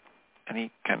 And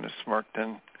he kind of smirked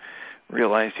and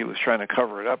realized he was trying to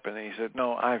cover it up, and he said,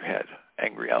 no, I've had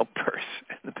angry outbursts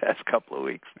in the past couple of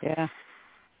weeks. Yeah.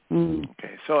 Mm.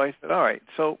 Okay, so I said, all right,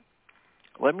 so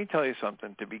let me tell you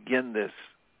something to begin this.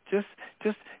 Just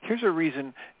here's a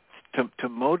reason to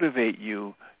motivate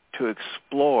you to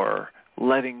explore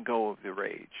letting go of the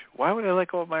rage. Why would I let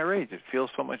go of my rage? It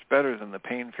feels so much better than the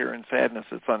pain, fear, and sadness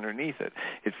that's underneath it.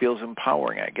 It feels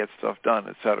empowering. I get stuff done,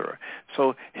 etc.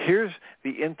 So here's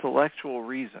the intellectual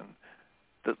reason,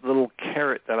 the little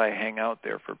carrot that I hang out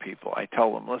there for people. I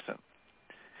tell them, listen,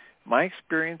 my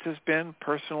experience has been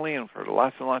personally, and for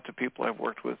lots and lots of people I've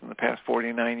worked with in the past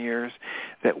 49 years,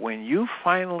 that when you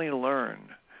finally learn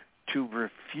to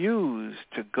refuse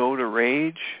to go to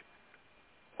rage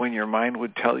when your mind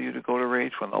would tell you to go to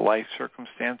rage, when the life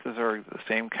circumstances are the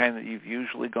same kind that you've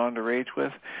usually gone to rage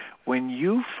with, when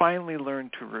you finally learn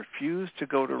to refuse to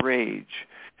go to rage,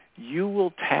 you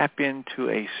will tap into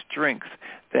a strength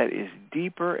that is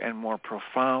deeper and more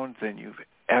profound than you've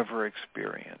ever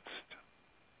experienced.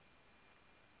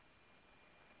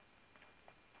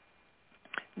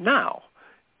 Now,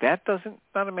 that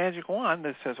not a magic wand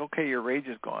that says, okay, your rage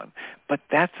is gone, but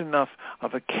that's enough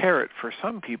of a carrot for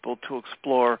some people to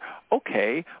explore,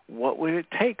 okay, what would it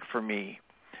take for me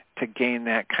to gain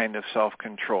that kind of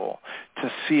self-control,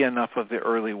 to see enough of the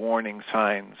early warning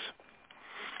signs,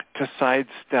 to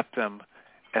sidestep them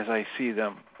as I see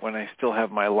them when I still have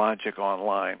my logic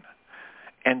online,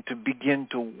 and to begin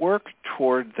to work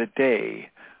toward the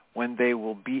day when they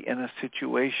will be in a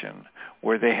situation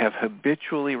where they have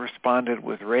habitually responded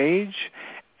with rage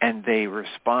and they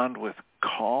respond with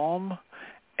calm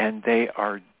and they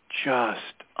are just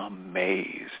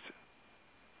amazed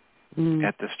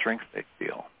at the strength they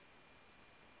feel.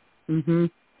 Mm-hmm.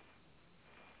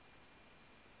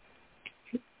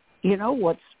 You know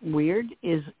what's weird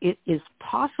is it is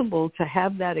possible to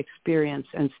have that experience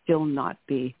and still not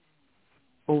be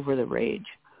over the rage.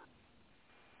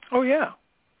 Oh, yeah.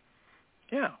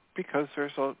 Yeah, because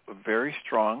there's a very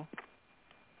strong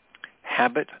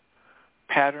habit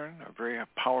pattern, a very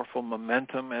powerful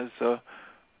momentum, as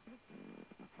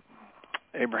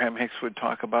Abraham Hicks would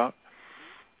talk about.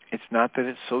 It's not that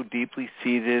it's so deeply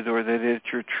seated or that it's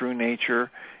your true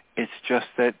nature. It's just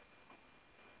that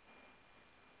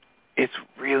it's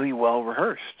really well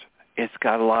rehearsed. It's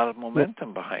got a lot of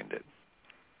momentum behind it.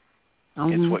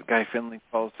 Mm-hmm. It's what Guy Finley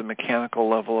calls the mechanical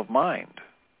level of mind.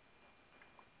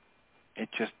 It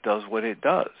just does what it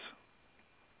does.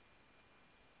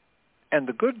 And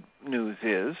the good news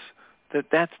is that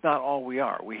that's not all we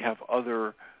are. We have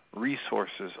other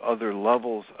resources, other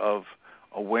levels of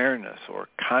awareness or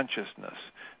consciousness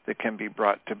that can be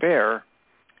brought to bear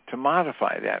to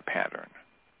modify that pattern.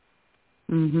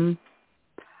 Mm-hmm.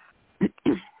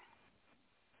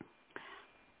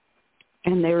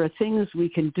 And there are things we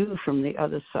can do from the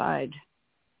other side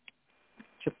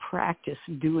to practice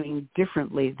doing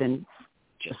differently than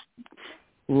just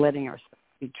letting ourselves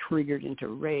be triggered into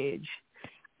rage.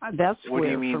 That's what where,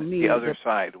 do you mean, for me, the other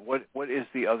side? What is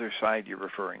the other side you're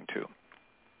referring to?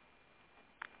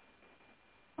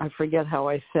 I forget how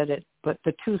I said it, but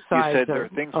the two sides. You said there are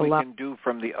things we can do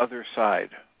from the other side.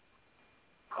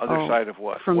 Other side of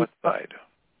what? What side?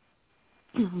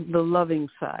 The loving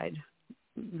side,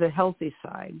 the healthy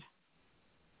side,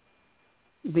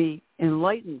 the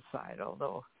enlightened side,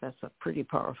 although that's a pretty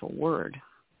powerful word.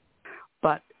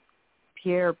 But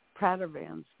Pierre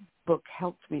Pradervan's book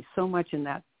helped me so much in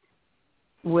that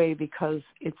way because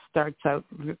it starts out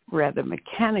rather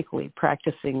mechanically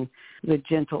practicing the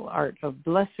gentle art of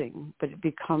blessing, but it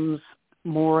becomes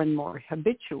more and more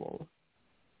habitual.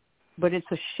 But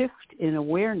it's a shift in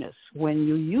awareness when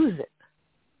you use it.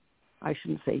 I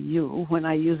shouldn't say you. When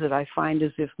I use it, I find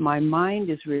as if my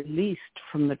mind is released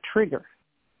from the trigger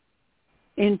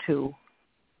into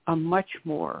a much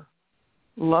more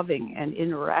loving and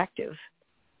interactive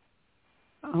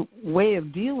way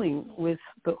of dealing with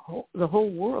the whole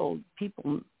world,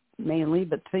 people mainly,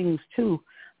 but things too,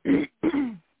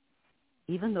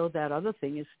 even though that other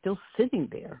thing is still sitting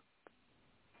there.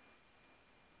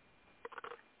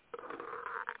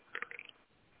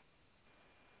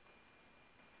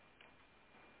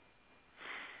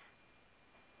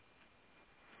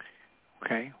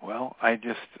 Okay, well, I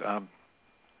just...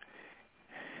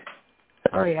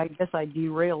 Sorry, I guess I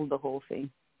derailed the whole thing.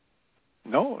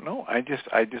 No, I just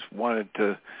wanted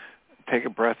to take a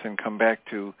breath and come back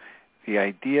to the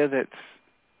idea that's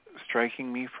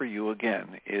striking me for you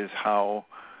again is how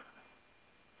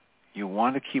you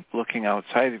want to keep looking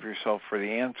outside of yourself for the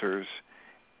answers,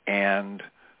 and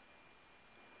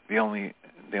the only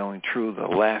true, the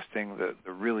lasting,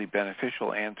 the really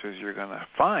beneficial answers you're going to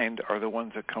find are the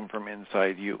ones that come from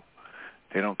inside you.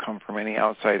 They don't come from any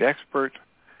outside expert,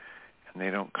 and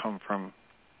they don't come from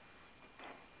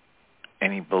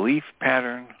any belief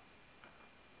pattern.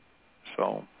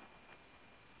 So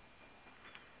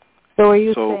are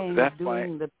you saying that's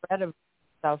doing the bread of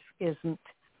stuff isn't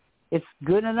it's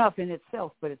good enough in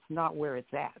itself, but it's not where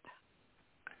it's at.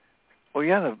 Well,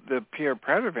 yeah, the Pierre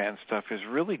Pradervan stuff is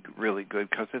really, really good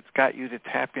because it's got you to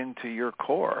tap into your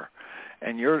core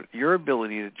and your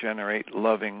ability to generate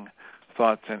loving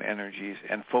thoughts and energies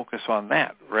and focus on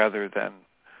that rather than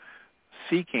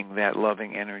seeking that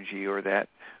loving energy or that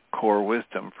core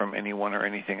wisdom from anyone or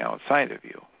anything outside of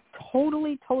you.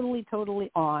 Totally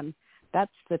on.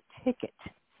 That's the ticket,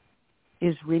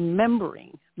 is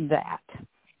remembering that.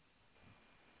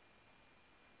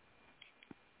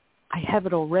 I have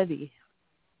it already.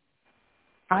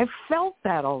 I've felt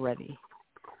that already.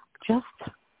 Just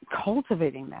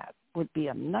cultivating that would be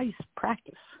a nice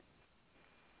practice.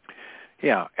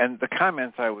 Yeah, and the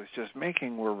comments I was just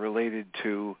making were related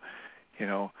to,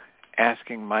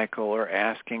 asking Michael or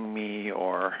asking me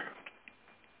or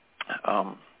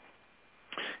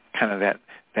kind of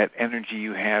that energy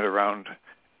you had around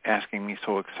asking me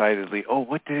so excitedly,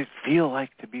 what did it feel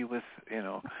like to be with,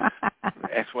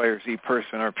 X, Y, or Z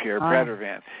person or Pierre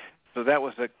Pradervan? So that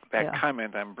was that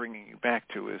comment I'm bringing you back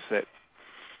to is that,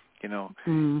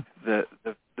 the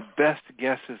best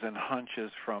guesses and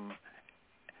hunches from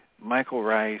Michael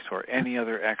Ryce or any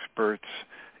other experts,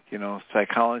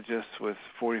 psychologists with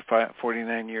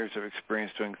 49 years of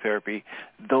experience doing therapy,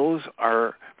 those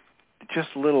are just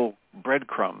little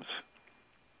breadcrumbs.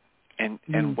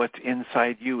 And what's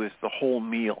inside you is the whole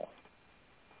meal.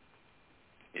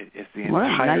 It's the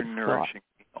entire nourishing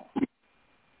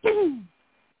meal.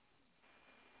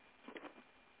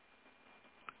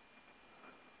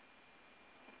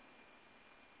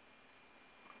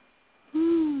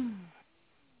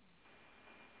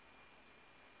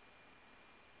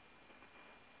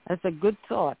 That's a good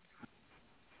thought.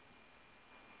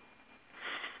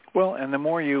 Well, and the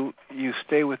more you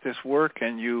stay with this work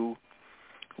and you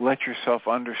let yourself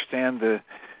understand the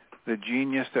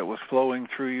genius that was flowing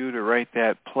through you to write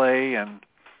that play and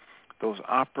those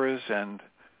operas, and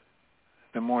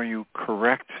the more you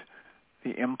correct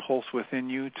the impulse within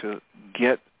you to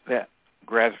get that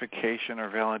gratification or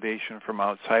validation from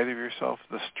outside of yourself,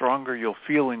 the stronger you'll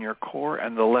feel in your core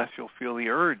and the less you'll feel the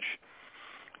urge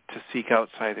to seek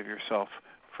outside of yourself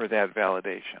for that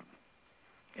validation.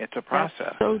 It's a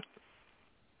process.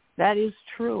 That is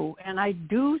true. And I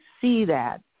do see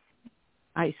that.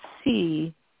 I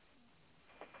see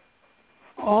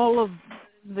all of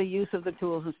the use of the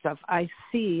tools and stuff. I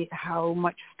see how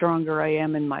much stronger I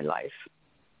am in my life.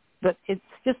 But it's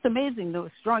just amazing. The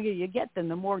stronger you get, then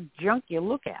the more junk you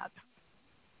look at.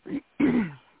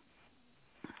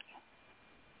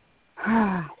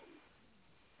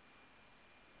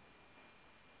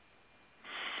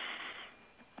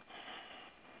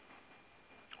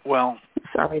 Well,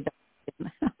 sorry.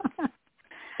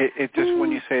 it just,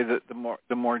 when you say that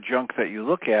the more junk that you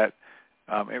look at,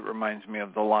 it reminds me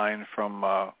of the line from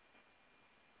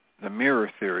the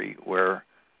mirror theory, where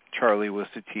Charlie was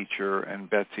the teacher and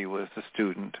Betsy was the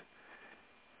student.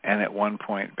 And at one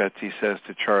point, Betsy says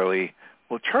to Charlie,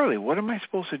 "Well, Charlie, what am I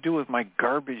supposed to do with my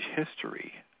garbage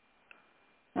history?"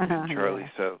 And Charlie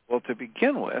said, "Well, to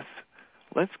begin with,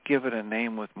 let's give it a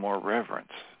name with more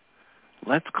reverence.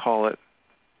 Let's call it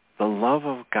the love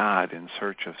of God in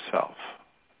search of self."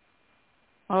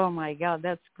 Oh, my God,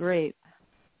 that's great.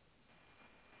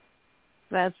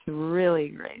 That's really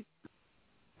great.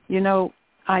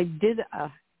 I did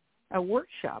a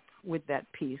workshop with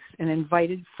that piece and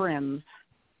invited friends,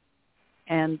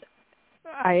 and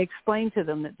I explained to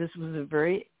them that this was a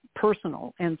very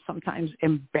personal and sometimes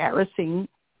embarrassing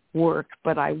work,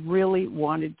 but I really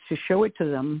wanted to show it to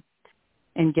them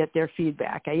and get their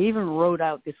feedback. I even wrote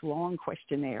out this long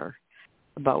questionnaire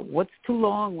about what's too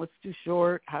long, what's too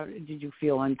short, how did you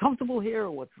feel uncomfortable here,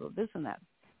 or what's this and that.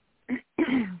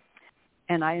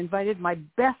 And I invited my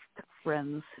best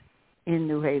friends in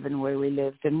New Haven where we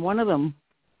lived, and one of them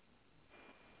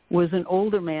was an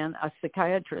older man, a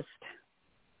psychiatrist.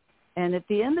 And at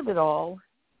the end of it all,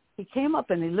 he came up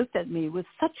and he looked at me with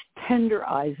such tender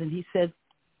eyes, and he said,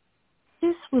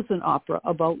 "This was an opera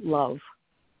about love."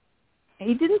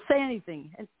 He didn't say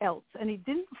anything else, and he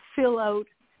didn't fill out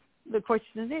the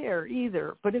questionnaire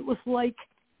either, but it was like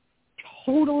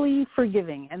totally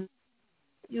forgiving. And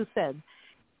you said,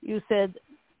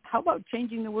 how about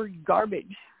changing the word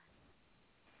garbage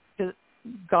to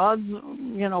God's,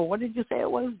 what did you say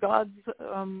it was? God's the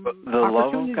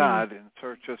love of God in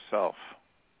search of self.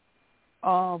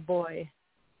 Oh, boy.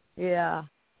 Yeah.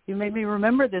 You made me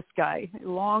remember this guy.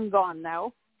 Long gone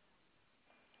now.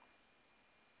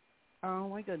 Oh,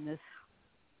 my goodness.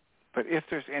 But if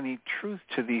there's any truth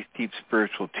to these deep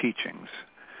spiritual teachings,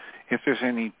 if there's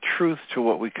any truth to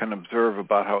what we can observe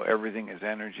about how everything is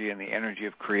energy and the energy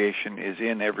of creation is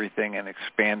in everything and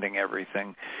expanding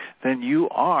everything, then you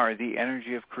are the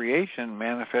energy of creation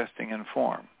manifesting in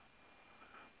form.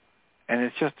 And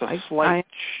it's just a slight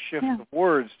shift of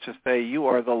words to say you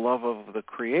are the love of the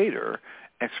Creator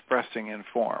expressing in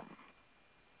form.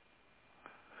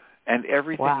 And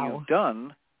everything you've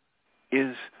done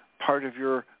is part of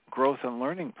your growth and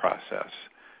learning process.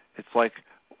 It's like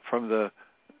from the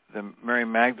Mary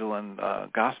Magdalene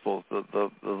Gospels, the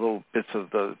little bits of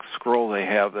the scroll they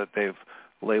have that they've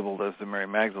labeled as the Mary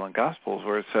Magdalene Gospels,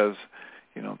 where it says,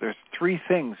 there's 3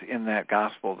 things in that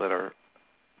Gospel that are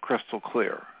crystal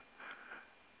clear.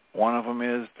 One of them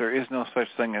is there is no such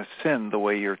thing as sin the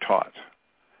way you're taught.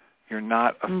 You're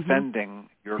not offending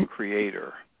your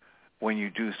Creator when you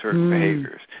do certain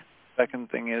behaviors. Second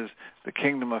thing is the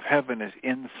kingdom of heaven is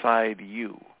inside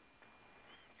you.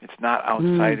 It's not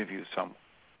outside of you somewhere.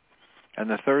 And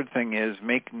the third thing is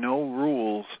make no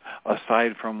rules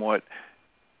aside from what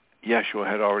Yeshua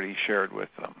had already shared with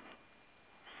them.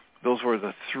 Those were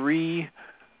the 3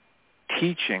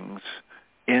 teachings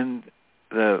in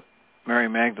the Mary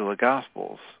Magdalene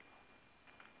Gospels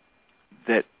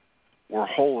that were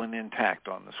whole and intact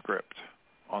on the script,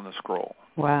 on the scroll.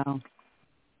 Wow.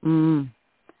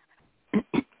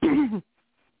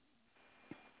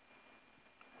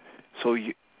 So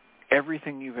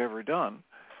everything you've ever done,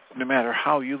 no matter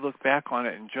how you look back on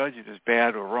it and judge it as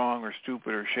bad or wrong or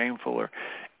stupid or shameful,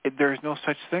 there is no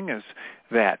such thing as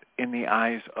that in the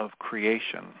eyes of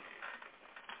creation.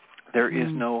 There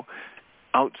is no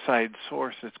outside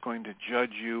source that's going to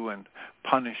judge you and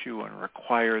punish you and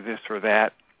require this or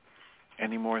that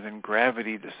any more than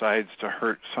gravity decides to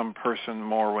hurt some person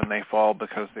more when they fall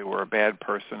because they were a bad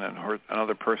person and hurt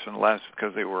another person less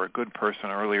because they were a good person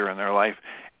earlier in their life.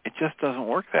 It just doesn't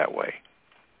work that way.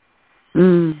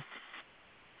 And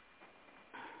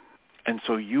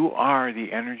so you are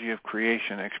the energy of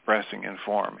creation expressing in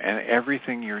form, and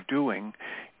everything you're doing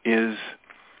is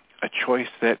a choice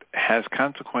that has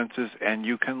consequences and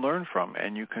you can learn from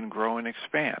and you can grow and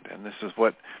expand. And this is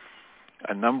what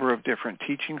a number of different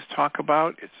teachings talk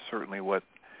about. It's certainly what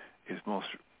is most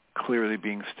clearly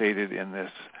being stated in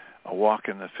this A Walk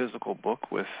in the Physical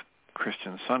book with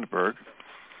Christian Sundberg,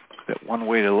 that one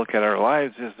way to look at our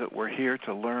lives is that we're here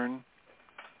to learn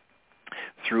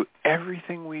through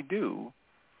everything we do,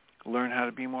 learn how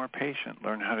to be more patient,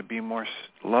 learn how to be more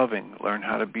loving, learn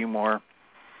how to be more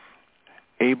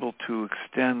able to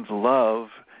extend love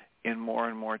in more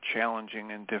and more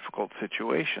challenging and difficult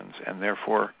situations, and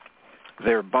therefore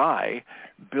thereby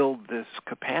build this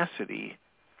capacity,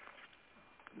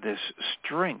 this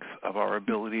strength of our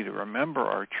ability to remember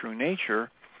our true nature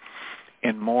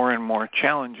in more and more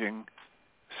challenging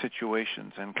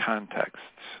situations and contexts.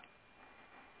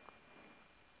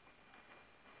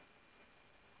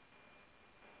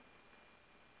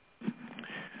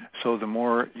 So the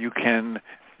more you can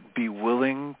be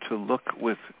willing to look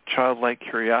with childlike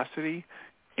curiosity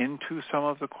into some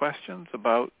of the questions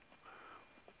about,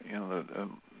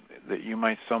 that you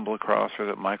might stumble across or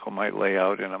that Michael might lay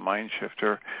out in a mind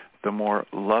shifter, the more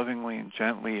lovingly and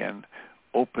gently and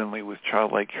openly with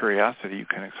childlike curiosity you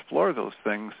can explore those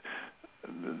things,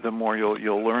 the more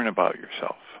you'll learn about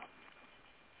yourself.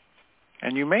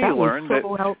 And you may learn that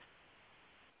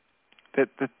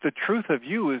the truth of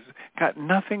you has got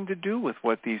nothing to do with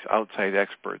what these outside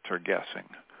experts are guessing.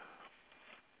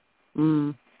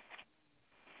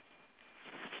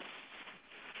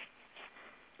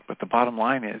 But the bottom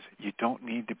line is you don't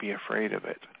need to be afraid of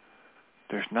it.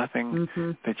 There's nothing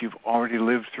that you've already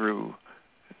lived through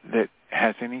that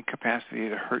has any capacity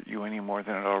to hurt you any more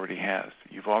than it already has.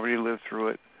 You've already lived through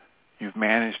it. You've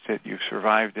managed it. You've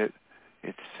survived it.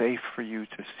 It's safe for you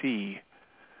to see,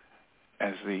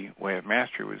 as the Way of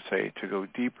Mastery would say, to go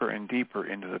deeper and deeper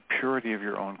into the purity of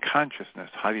your own consciousness.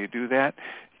 How do you do that?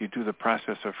 You do the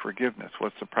process of forgiveness.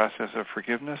 What's the process of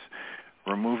forgiveness?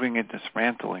 Removing and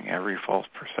dismantling every false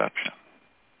perception.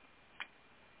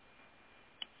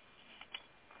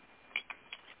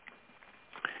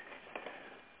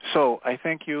 So I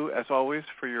thank you, as always,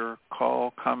 for your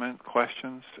call, comment,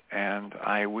 questions, and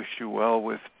I wish you well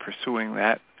with pursuing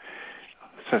that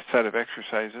set of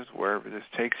exercises wherever this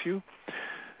takes you.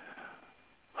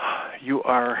 You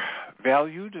are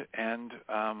valued and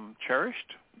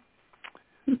cherished.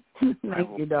 Thank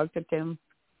you, Dr. Tim.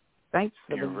 Thanks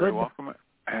for You're the very good. welcome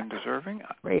and deserving.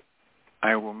 Great.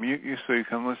 I will mute you so you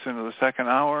can listen to the second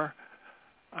hour.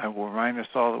 I will remind us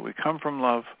all that we come from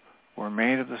love. We're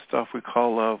made of the stuff we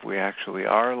call love. We actually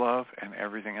are love, and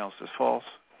everything else is false.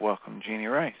 Welcome, Jeanie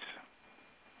Ryce.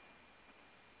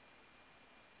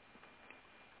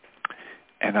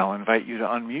 And I'll invite you to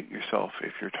unmute yourself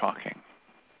if you're talking.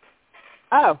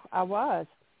 Oh, I was.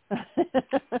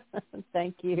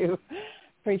 Thank you.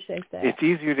 Appreciate that. It's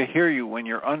easier to hear you when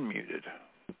you're unmuted.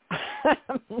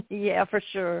 Yeah, for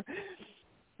sure.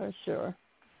 For sure.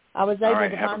 I was able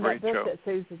to find that book that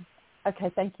Susan.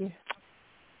 Okay, thank you.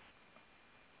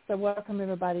 So welcome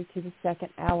everybody to the second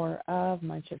hour of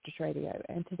MindShifters Radio.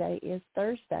 And today is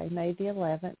Thursday, May the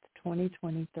 11th,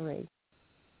 2023.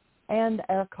 And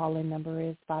our call-in number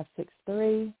is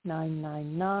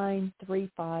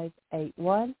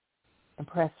 563-999-3581. And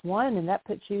press 1, and that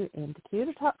puts you in the queue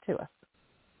to talk to us.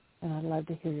 And I'd love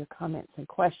to hear your comments and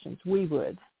questions. We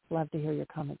would love to hear your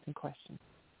comments and questions,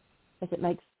 as it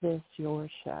makes this your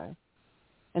show.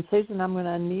 And Susan, I'm going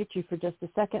to unmute you for just a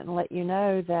second and let you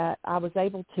know that I was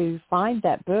able to find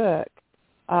that book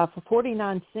for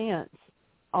 49 cents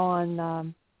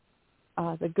on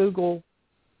the Google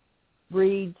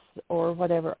Reads or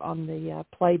whatever on the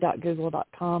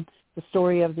play.google.com, the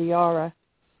story of the Yara.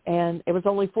 And it was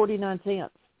only 49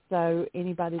 cents. So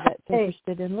anybody that's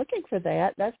interested in looking for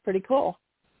that, that's pretty cool.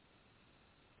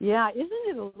 Yeah, isn't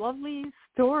it a lovely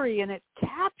story? And it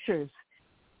captures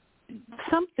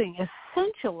something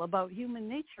essential about human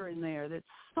nature in there that's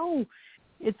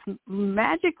it's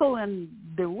magical and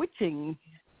bewitching.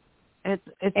 It's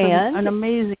an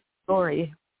amazing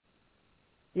story.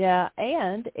 Yeah,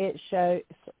 and it shows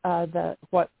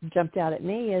what jumped out at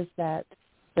me is that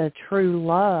the true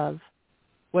love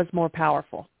was more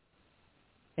powerful.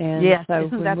 And yes, so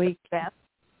isn't when that we, the best?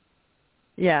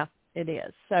 Yeah, it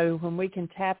is. So when we can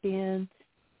tap in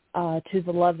to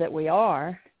the love that we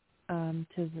are,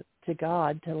 to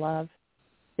God, to love,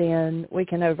 then we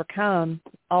can overcome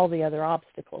all the other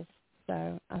obstacles.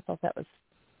 So I thought that was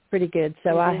pretty good.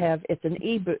 So it's an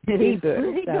ebook. Pretty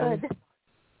so, good.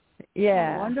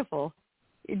 Yeah. Oh, wonderful.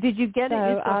 Did you get it?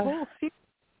 It's a whole series,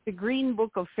 the Green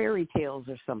Book of Fairy Tales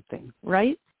or something,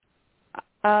 right?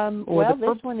 Well,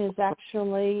 this one is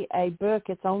actually a book.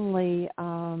 It's only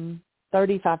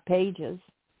 35 pages.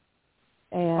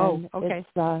 And okay.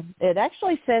 It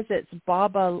actually says it's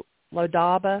Baba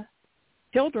Lodaba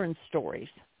children's stories.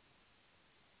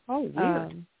 Oh,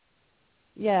 weird.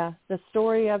 Yeah, the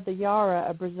story of the Yara,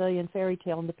 a Brazilian fairy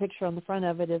tale, and the picture on the front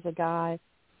of it is a guy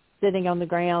sitting on the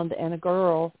ground and a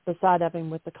girl beside of him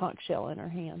with the conch shell in her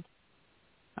hand.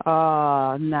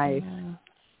 Oh, nice.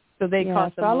 So they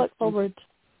caught them. So I look forward,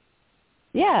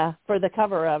 for the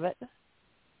cover of it.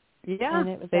 Yeah, and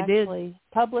it was actually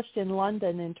published in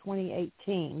London in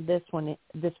 2018. This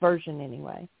version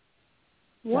anyway.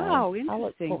 Wow,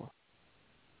 interesting.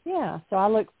 So I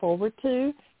look forward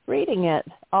to reading it.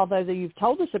 Although you've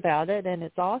told us about it, and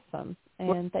it's awesome.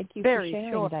 And thank you for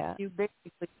sharing that. You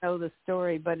basically know the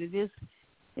story, but it's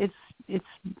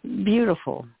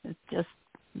beautiful. It's just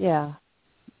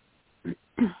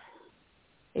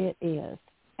it is.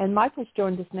 And Michael's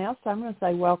joined us now, so I'm going to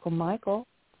say welcome, Michael.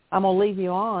 I'm going to leave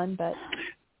you on, but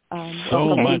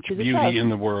so much beauty in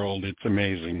the world. It's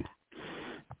amazing.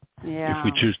 Yeah. If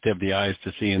we choose to have the eyes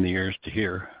to see and the ears to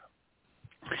hear.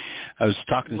 I was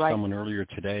talking to someone earlier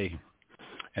today,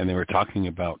 and they were talking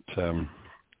about,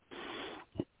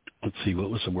 let's see, what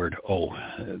was the word?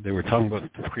 They were talking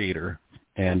about the Creator,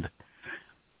 and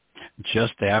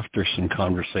just after some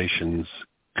conversations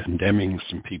condemning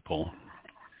some people,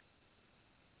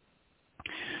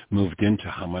 moved into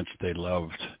how much they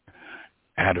loved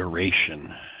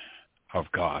adoration of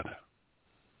God.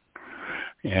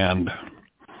 And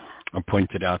I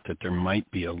pointed out that there might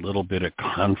be a little bit of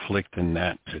conflict in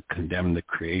that to condemn the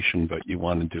creation, but you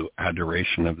want to do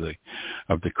adoration of the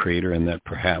Creator, and that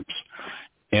perhaps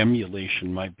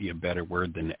emulation might be a better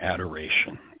word than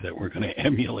adoration, that we're going to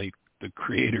emulate the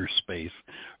Creator space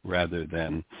rather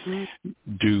than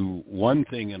do one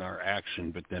thing in our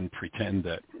action but then pretend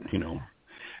that,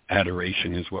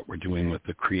 adoration is what we're doing with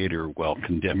the Creator while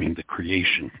condemning the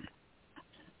creation.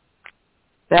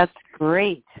 That's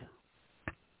great.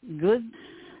 Good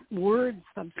word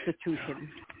substitution.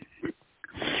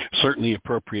 Certainly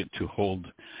appropriate to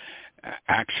hold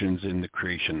actions in the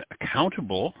creation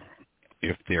accountable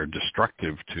if they're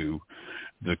destructive to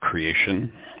the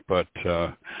creation, but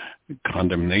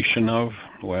condemnation of,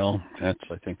 that's,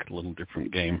 I think, a little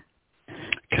different game.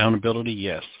 Accountability,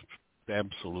 yes,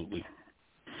 absolutely.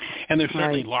 And there's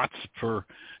certainly lots to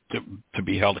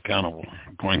be held accountable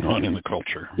going on in the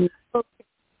culture.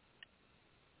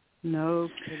 No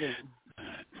kidding.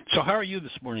 So how are you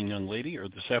this morning, young lady, or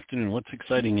this afternoon? What's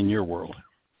exciting in your world?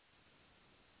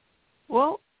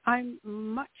 Well, I'm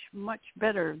much, much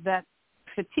better. That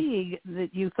fatigue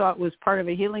that you thought was part of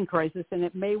a healing crisis, and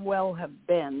it may well have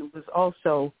been, was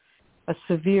also a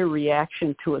severe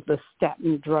reaction to it, the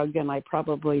statin drug, and I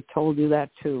probably told you that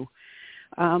too.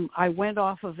 I went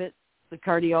off of it. The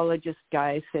cardiologist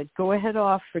guy said, go ahead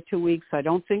off for 2 weeks. I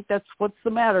don't think that's what's the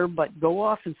matter, but go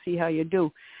off and see how you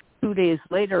do. 2 days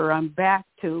later, I'm back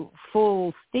to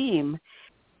full steam,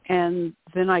 and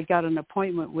then I got an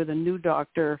appointment with a new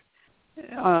doctor.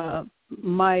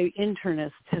 My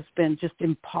internist has been just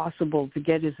impossible to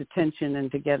get his attention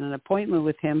and to get an appointment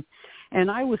with him. And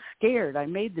I was scared. I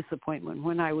made this appointment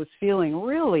when I was feeling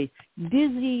really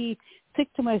dizzy,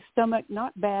 sick to my stomach,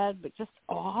 not bad, but just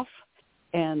off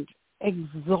and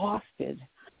exhausted.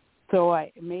 So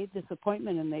I made this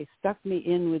appointment, and they stuck me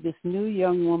in with this new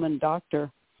young woman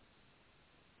doctor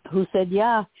who said,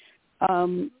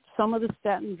 some of the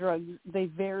statin drugs, they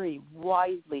vary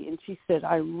widely. And she said,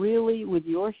 I really, with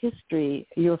your history,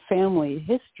 your family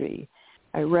history,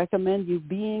 I recommend you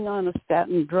being on a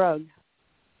statin drug,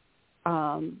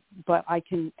 but I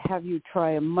can have you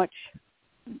try a much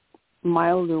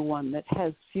milder one that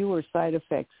has fewer side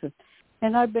effects.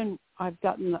 And I've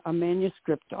gotten a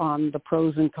manuscript on the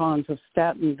pros and cons of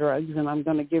statin drugs, and I'm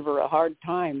going to give her a hard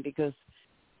time because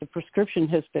the prescription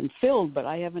has been filled, but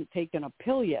I haven't taken a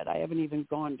pill yet. I haven't even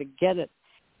gone to get it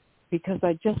because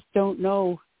I just don't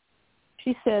know.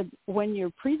 She said when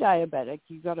you're pre-diabetic,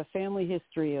 you've got a family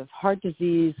history of heart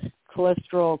disease,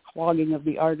 cholesterol, clogging of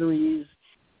the arteries.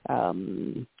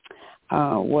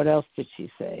 What else did she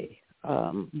say?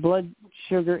 Blood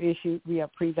sugar issue,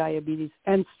 pre-diabetes,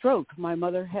 and stroke. My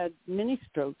mother had many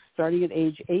strokes starting at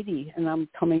age 80, and I'm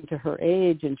coming to her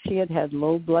age, and she had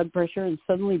low blood pressure, and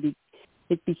suddenly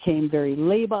it became very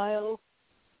labile.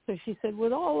 So she said,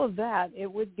 with all of that,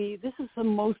 this is the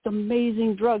most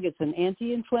amazing drug. It's an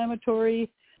anti-inflammatory.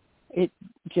 It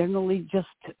generally just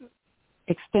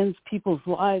extends people's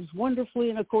lives wonderfully.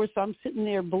 And, of course, I'm sitting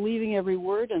there believing every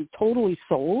word and totally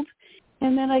sold.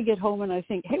 And then I get home and I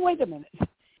think, hey, wait a minute.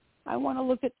 I want to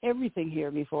look at everything here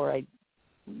before I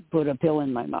put a pill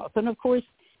in my mouth. And, of course,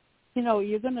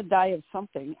 you're going to die of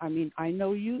something. I mean, I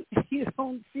know you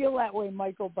don't feel that way,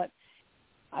 Michael, but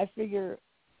I figure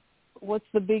what's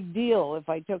the big deal if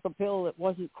I took a pill that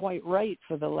wasn't quite right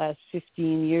for the last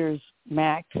 15 years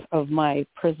max of my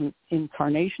present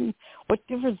incarnation? What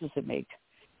difference does it make?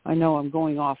 I know I'm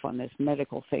going off on this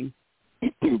medical thing.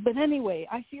 But anyway,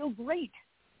 I feel great.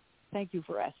 Thank you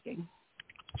for asking.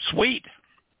 Sweet.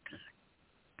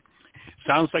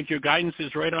 Sounds like your guidance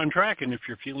is right on track, and if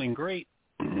you're feeling great,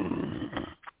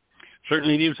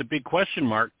 certainly leaves a big question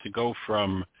mark to go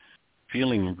from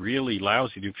feeling really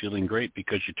lousy to feeling great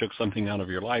because you took something out of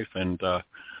your life and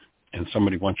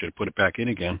somebody wants you to put it back in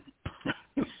again.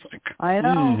 It's like, I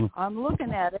know. I'm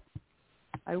looking at it.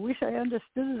 I wish I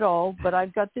understood it all, but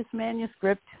I've got this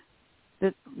manuscript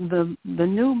that the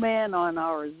new man on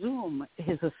our Zoom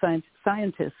is a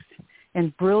scientist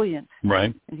and brilliant.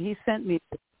 Right. And he sent me,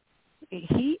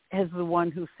 he is the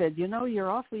one who said, you're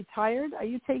awfully tired. Are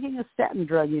you taking a statin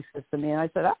drug? He says to me. And I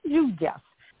said, how did you guess?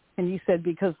 And he said,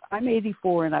 because I'm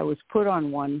 84 and I was put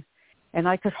on one and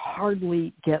I could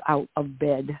hardly get out of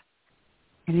bed.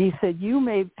 And he said, you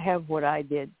may have what I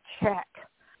did. Check.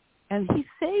 And he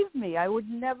saved me. I would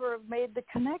never have made the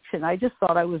connection. I just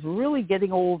thought I was really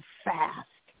getting old fast.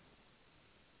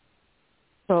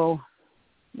 So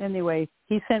anyway,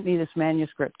 he sent me this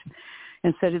manuscript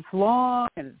and said it's long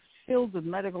and it's filled with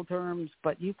medical terms,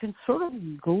 but you can sort of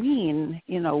glean,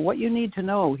 what you need to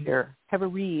know here. Have a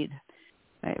read.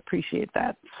 I appreciate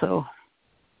that. So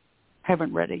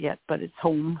haven't read it yet, but it's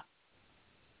home.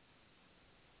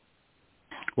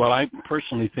 Well, I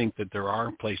personally think that there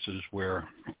are places where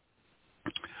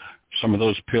some of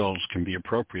those pills can be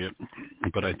appropriate,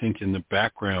 but I think in the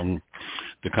background,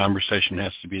 the conversation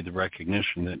has to be the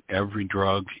recognition that every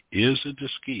drug is a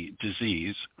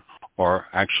disease, or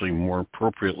actually more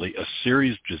appropriately, a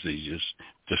series of diseases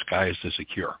disguised as a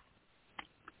cure.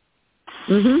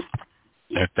 Mm-hmm.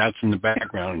 If that's in the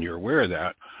background and you're aware of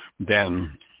that,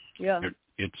 then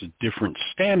it's a different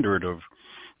standard of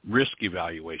risk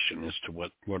evaluation as to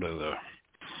what are the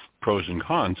pros and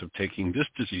cons of taking this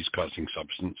disease-causing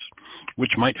substance,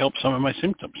 which might help some of my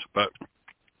symptoms. But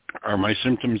are my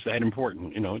symptoms that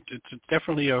important? It's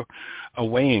definitely a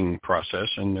weighing process,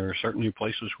 and there are certainly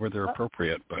places where they're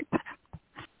appropriate. But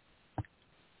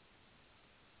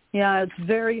yeah, it's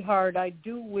very hard. I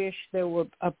do wish there were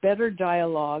a better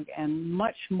dialogue and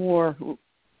much more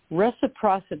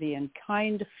reciprocity and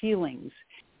kind feelings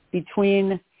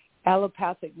between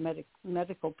allopathic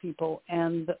medical people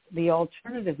and the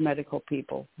alternative medical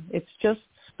people. It's just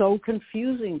so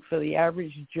confusing for the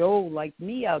average Joe like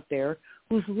me out there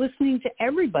who's listening to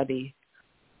everybody.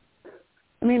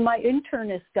 I mean, my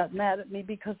internist got mad at me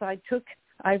because I took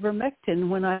ivermectin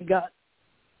when I got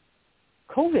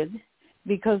COVID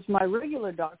because my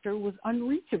regular doctor was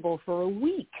unreachable for a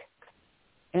week.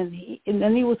 And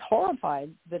then he was horrified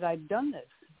that I'd done this.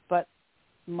 But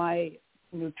my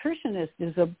nutritionist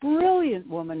is a brilliant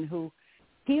woman who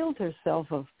healed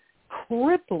herself of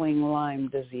crippling Lyme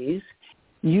disease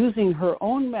using her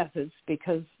own methods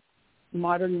because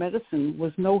modern medicine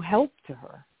was no help to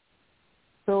her.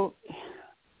 So,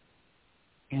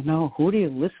 who do you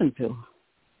listen to?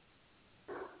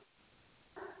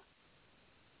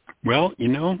 Well,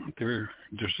 there's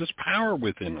this power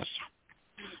within us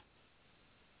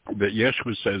that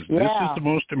Yeshua says this is the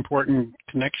most important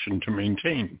connection to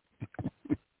maintain.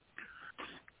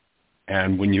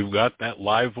 And when you've got that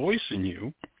live voice in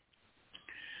you,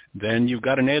 then you've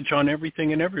got an edge on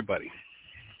everything and everybody.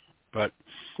 But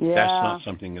that's not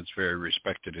something that's very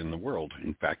respected in the world.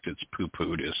 In fact, it's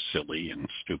poo-pooed as silly and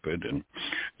stupid, and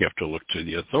you have to look to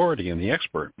the authority and the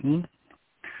expert.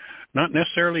 Not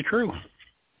necessarily true.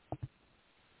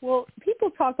 Well,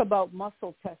 people talk about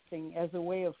muscle testing as a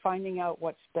way of finding out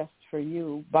what's best for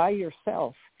you by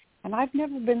yourself, and I've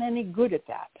never been any good at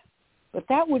that. But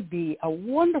that would be a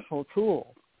wonderful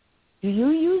tool. Do you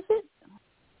use it?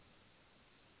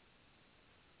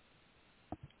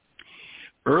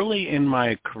 Early in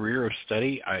my career of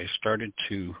study, I started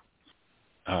to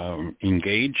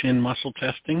engage in muscle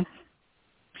testing.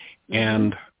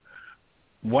 And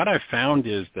what I found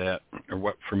is that, or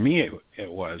what for me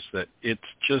it was, that it's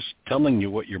just telling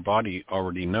you what your body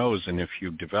already knows. And if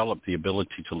you develop the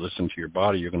ability to listen to your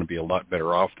body, you're going to be a lot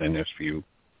better off than if you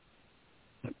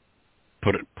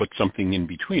put something in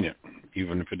between it,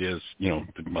 even if it is,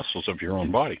 the muscles of your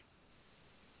own body.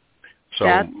 So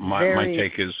my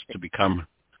take is to become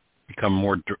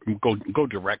more go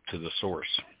direct to the source.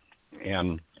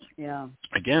 And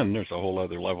again, there's a whole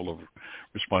other level of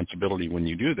responsibility when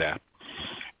you do that.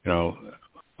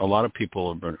 A lot of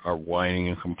people are whining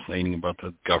and complaining about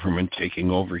the government taking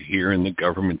over here and the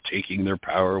government taking their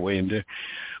power away.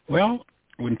 Well,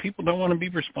 when people don't want to be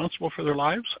responsible for their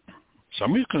lives,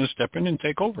 somebody's going to step in and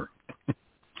take over.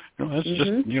 That's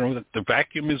just, the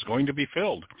vacuum is going to be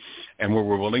filled. And where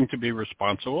we're willing to be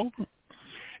responsible,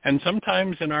 and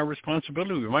sometimes in our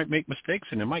responsibility we might make mistakes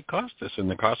and it might cost us, and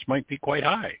the cost might be quite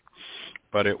high.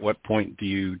 But at what point do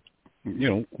you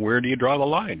where do you draw the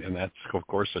line? And that's, of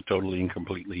course, a totally and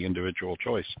completely individual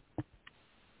choice.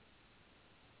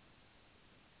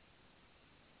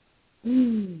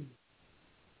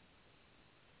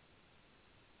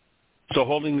 So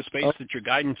holding the space that your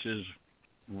guidance is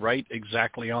right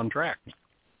exactly on track.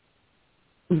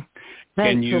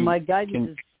 Thanks for my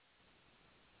guidance.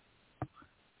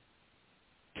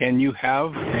 Can you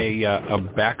have a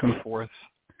back and forth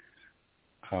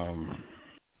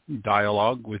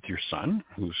dialogue with your son,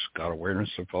 who's got awareness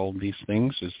of all these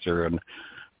things? Is there an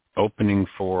opening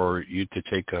for you to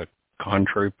take a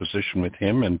contrary position with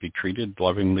him and be treated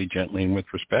lovingly, gently, and with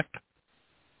respect?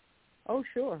 Oh,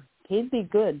 sure. He'd be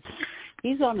good.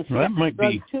 He's on a drug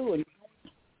too,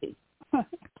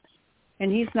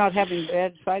 and he's not having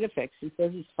bad side effects. He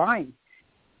says he's fine.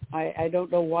 I don't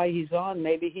know why he's on.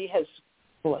 Maybe he has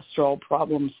cholesterol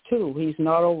problems too. He's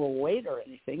not overweight or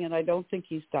anything, and I don't think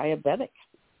he's diabetic.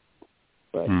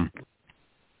 But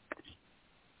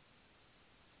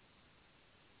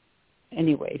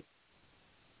anyway,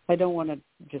 I don't want to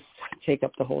just take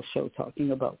up the whole show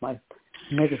talking about my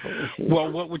medical issues. Well,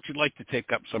 what would you like to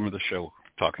take up some of the show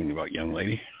talking about, young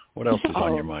lady? What else is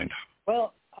on your mind?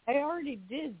 Well, I already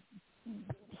did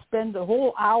spend the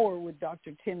whole hour with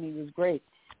Dr. Tim. He was great.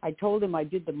 I told him I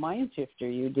did the MindShifter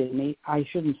you did me. I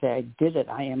shouldn't say I did it.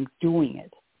 I am doing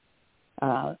it.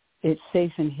 It's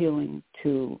safe and healing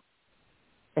to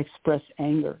express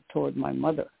anger toward my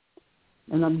mother.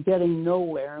 And I'm getting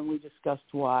nowhere, and we discussed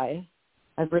why.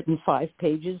 I've written 5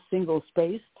 pages,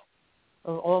 single-spaced,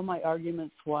 of all my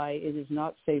arguments why it is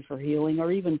not safe for healing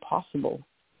or even possible.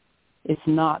 It's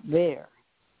not there.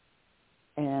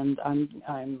 And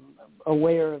I'm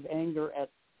aware of anger at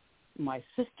my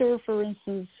sister, for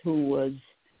instance, who was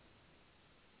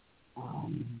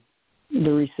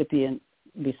the recipient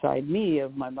beside me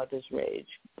of my mother's rage.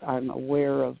 I'm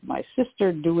aware of my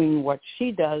sister doing what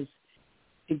she does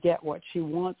to get what she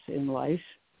wants in life,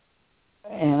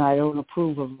 and I don't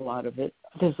approve of a lot of it.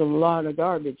 There's a lot of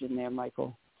garbage in there,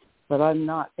 Michael, but I'm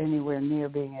not anywhere near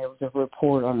being able to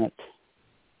report on it.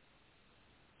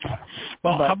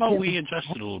 Well, how about we adjust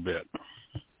it a little bit?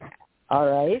 All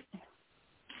right.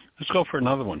 Let's go for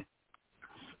another one.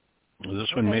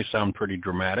 This one may sound pretty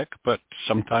dramatic, but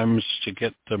sometimes to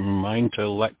get the mind to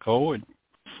let go, it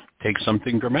takes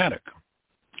something dramatic.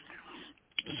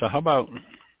 So how about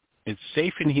It's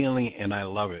safe and healing, and I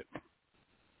love it.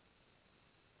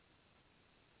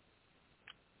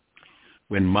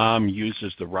 When Mom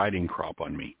uses the riding crop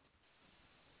on me.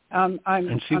 I'm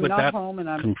not home, and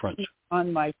I'm confronts.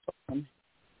 on my phone.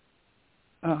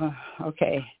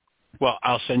 Okay. Well,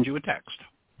 I'll send you a text.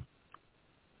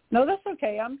 No, that's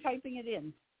okay. I'm typing it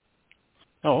in.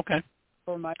 Oh, okay.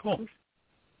 For my cool.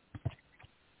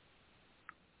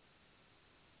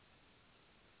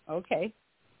 Okay.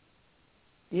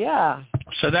 Yeah.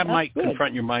 So that might good.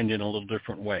 confront your mind in a little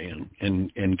different way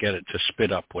and get it to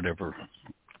spit up whatever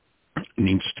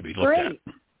needs to be looked at.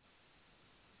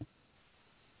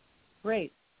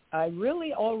 Great. I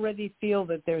really already feel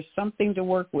that there's something to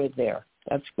work with there.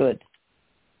 That's good.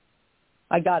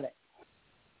 I got it.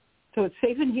 So it's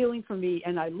safe and healing for me,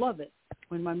 and I love it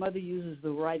when my mother uses the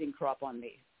riding crop on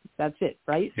me. That's it,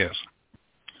 right? Yes.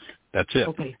 That's it.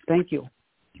 Okay, thank you.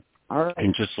 All right.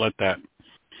 And just let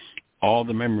all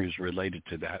the memories related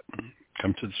to that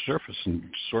come to the surface and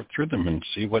sort through them and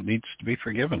see what needs to be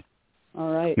forgiven.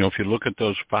 All right. If you look at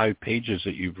those 5 pages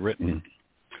that you've written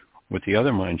with the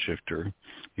other mind shifter,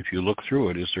 if you look through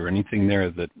it, is there anything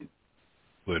there that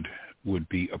would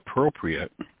be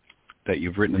appropriate that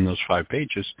you've written in those 5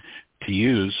 pages to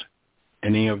use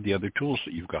any of the other tools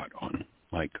that you've got on?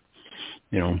 Like,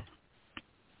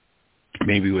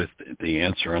 maybe with the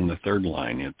answer on the 3rd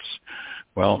line, it's,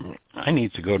 well, I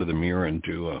need to go to the mirror and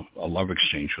do a love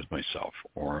exchange with myself.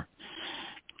 Or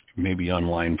maybe on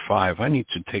line 5, I need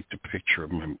to take a picture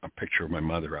of my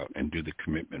mother out and do the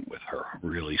commitment with her,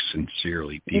 really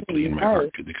sincerely, deeply in my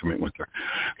heart, do the commitment with her.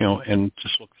 And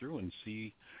just look through and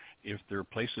see if there are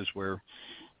places where,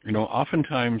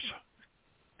 oftentimes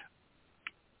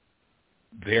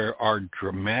there are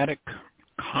dramatic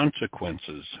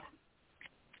consequences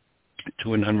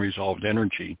to an unresolved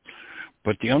energy,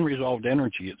 but the unresolved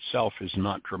energy itself is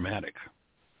not dramatic.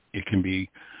 It can be,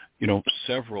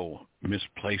 several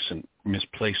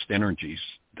misplaced energies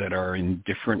that are in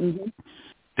different,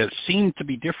 that seem to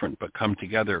be different, but come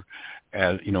together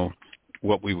as,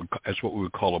 what we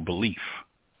would call a belief.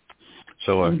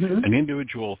 So an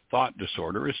individual thought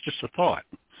disorder is just a thought.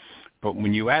 But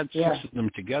when you add 6 of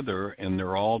them together, and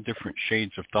they're all different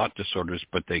shades of thought disorders,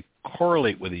 but they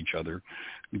correlate with each other,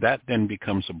 that then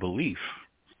becomes a belief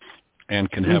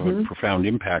and can have a profound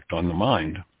impact on the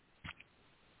mind.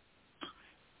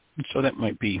 And so that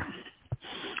might be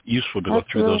useful to go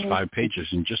through those 5 pages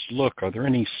and just look, are there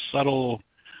any subtle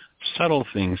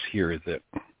things here that,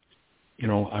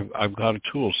 I've got a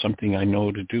tool, something I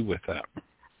know to do with that.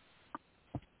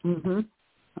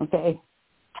 Okay.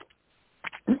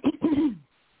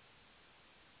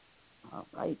 All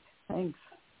right. Thanks.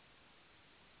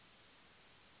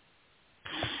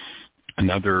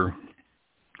 Another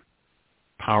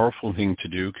powerful thing to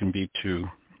do can be to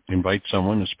invite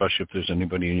someone, especially if there's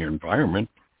anybody in your environment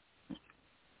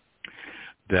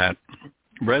that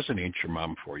resonates your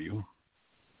mom for you,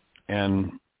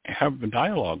 and have a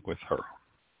dialogue with her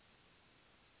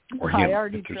or him.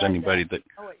 If there's anybody that.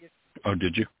 Oh,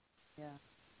 did you? Yeah.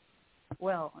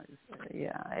 Well,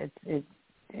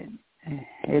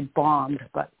 it bombed,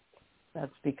 but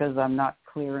that's because I'm not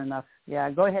clear enough. Yeah,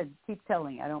 go ahead. Keep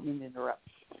telling. I don't mean to interrupt.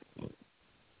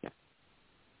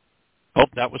 Oh,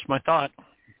 that was my thought.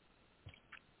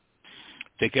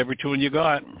 Take every tool you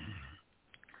got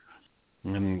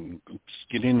and let's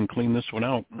get in and clean this one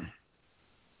out.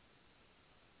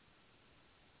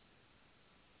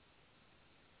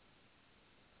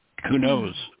 Who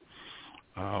knows?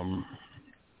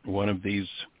 One of these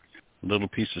little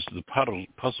pieces of the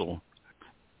puzzle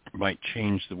might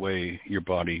change the way your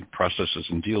body processes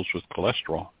and deals with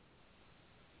cholesterol.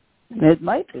 It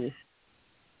might be.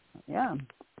 Yeah.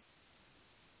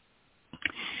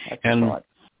 That's and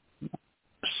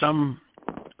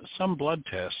some blood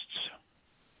tests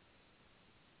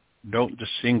don't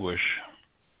distinguish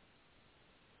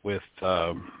with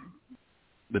the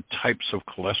types of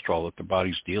cholesterol that the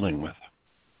body's dealing with.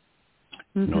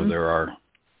 There are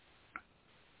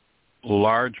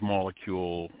large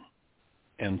molecule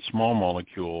and small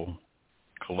molecule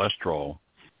cholesterol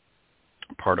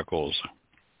particles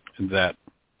that,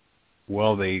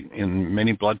 well, in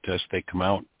many blood tests, they come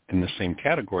out in the same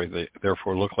category. They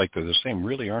therefore look like they're the same,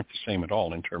 really aren't the same at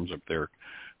all in terms of their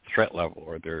threat level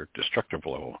or their destructive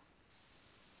level.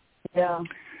 Yeah.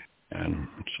 And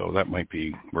so that might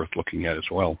be worth looking at as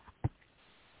well.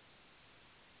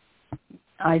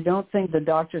 I don't think the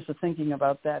doctors are thinking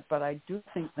about that, but I do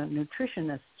think the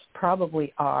nutritionists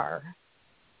probably are.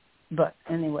 But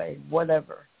anyway,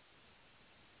 whatever.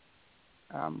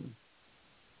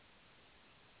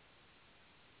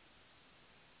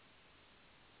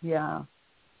 Yeah.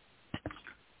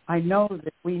 I know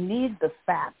that we need the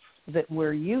fats that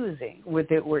we're using,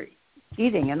 that we're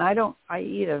eating, and I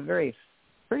eat a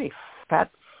pretty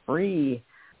fat-free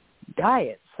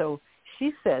diet. So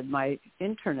she said, my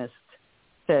internist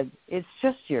said, it's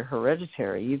just your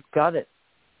hereditary. You've got it,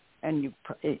 and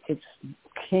it's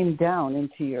came down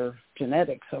into your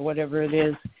genetics or whatever it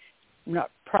is.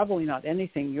 Probably not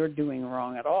anything you're doing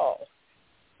wrong at all,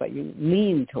 but you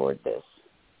lean toward this.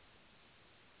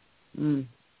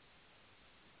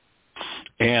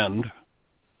 And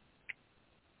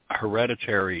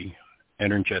hereditary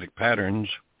energetic patterns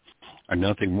are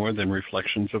nothing more than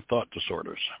reflections of thought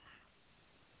disorders.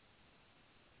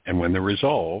 And when they're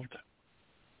resolved,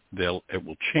 it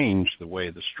will change the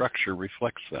way the structure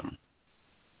reflects them.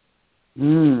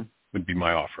 Would be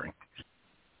my offering.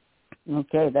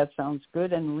 Okay, that sounds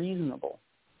good and reasonable.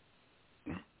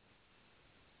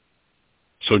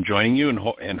 So joining you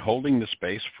and holding the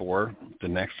space for the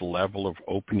next level of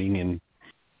opening and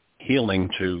healing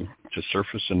to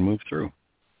surface and move through.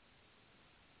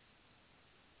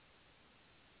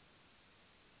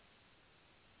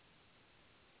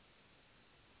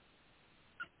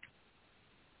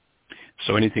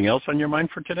 So anything else on your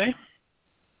mind for today?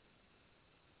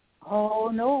 Oh,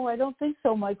 no, I don't think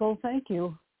so, Michael. Thank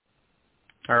you.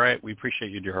 All right. We appreciate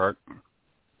you, dear heart.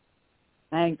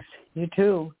 Thanks. You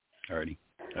too. All righty.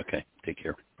 Okay. Take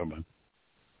care. Bye-bye.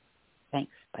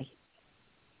 Thanks. Bye.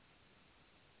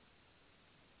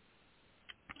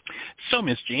 So,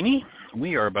 Miss Jeanie,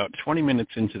 we are about 20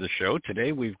 minutes into the show.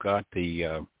 Today we've got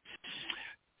the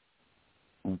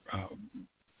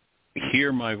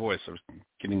Hear My Voice. I was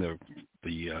getting the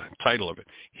title of it.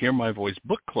 Hear My Voice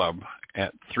Book Club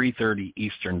at 3:30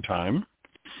 Eastern Time.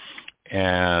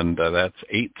 And that's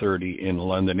 8:30 in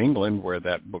London, England, where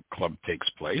that book club takes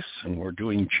place. And we're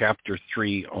doing Chapter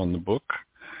 3 on the book,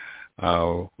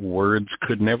 Words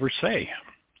Could Never Say.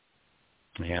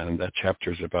 And that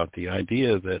chapter is about the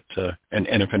idea that, and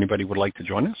if anybody would like to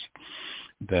join us,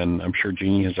 then I'm sure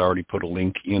Jeanie has already put a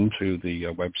link into the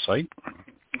website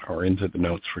or into the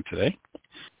notes for today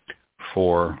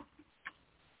for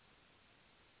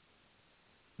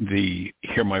the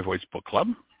Hear My Voice Book Club.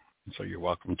 So you're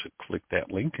welcome to click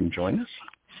that link and join us.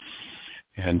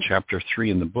 And Chapter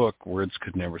 3 in the book, Words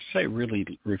Could Never Say,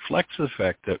 really reflects the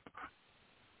fact that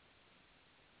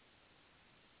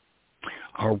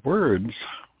our words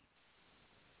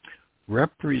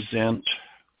represent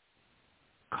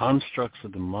constructs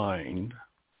of the mind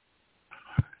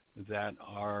that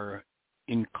are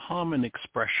in common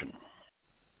expression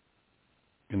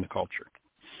in the culture.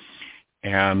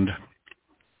 And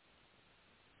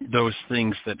those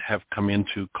things that have come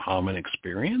into common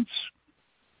experience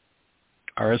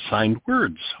are assigned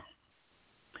words.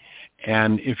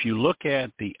 And if you look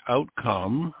at the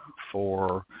outcome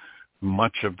for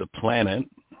much of the planet,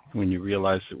 when you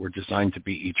realize that we're designed to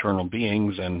be eternal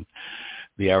beings and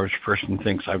the average person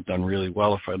thinks I've done really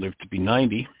well if I live to be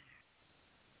 90,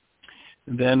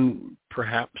 then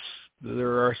perhaps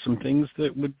there are some things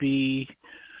that would be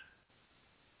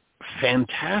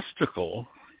fantastical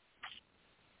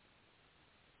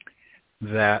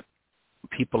that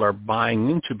people are buying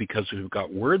into because we've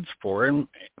got words for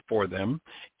them,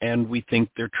 and we think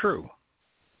they're true.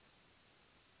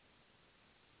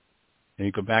 And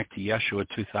you go back to Yeshua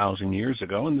 2,000 years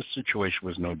ago, and the situation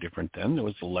was no different then. There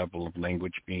was a level of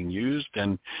language being used,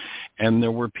 and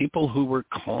there were people who were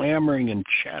clamoring and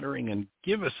chattering and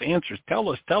give us answers. Tell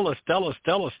us, tell us, tell us,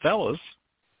 tell us, tell us.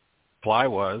 Reply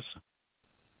was,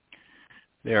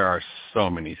 there are so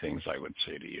many things I would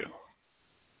say to you,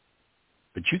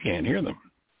 but you can't hear them.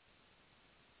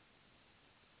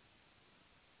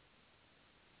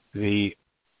 The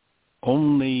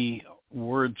only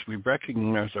words we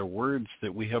recognize are words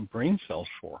that we have brain cells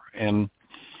for. And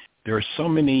there are so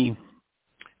many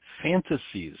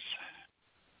fantasies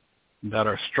that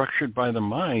are structured by the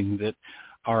mind that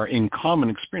are in common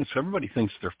experience. So everybody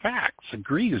thinks they're facts,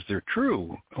 agrees they're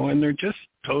true, and they're just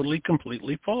totally,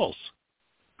 completely false.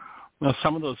 Now,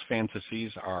 some of those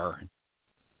fantasies are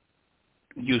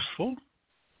useful.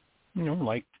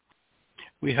 Like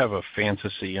we have a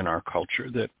fantasy in our culture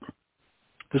that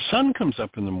the sun comes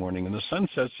up in the morning and the sun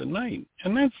sets at night.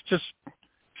 And that's just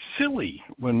silly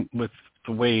with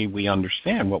the way we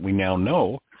understand what we now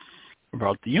know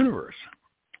about the universe.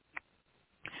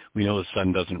 We know the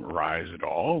sun doesn't rise at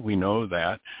all. We know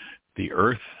that the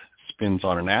earth spins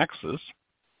on an axis.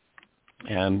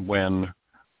 And when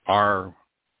our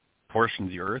portion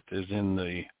of the earth is in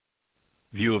the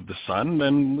view of the sun,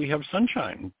 then we have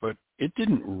sunshine. But it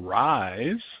didn't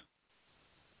rise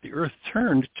the earth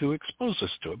turned to expose us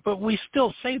to it. But we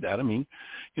still say that. I mean,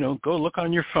 go look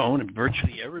on your phone, and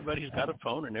virtually everybody's got a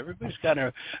phone, and everybody's got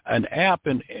an app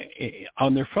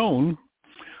on their phone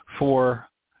for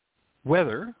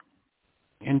weather,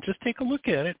 and just take a look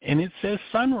at it, and it says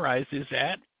sunrise is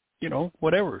at,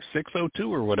 whatever,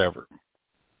 6:02 or whatever.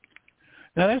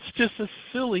 Now, that's just a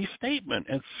silly statement.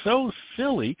 It's so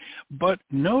silly, but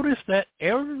notice that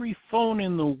every phone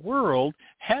in the world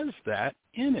has that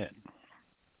in it.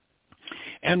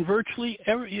 And virtually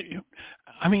have you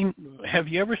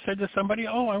ever said to somebody,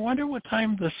 I wonder what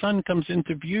time the sun comes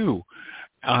into view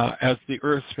as the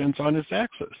earth spins on its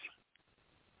axis?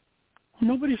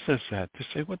 Nobody says that. They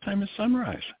say, what time is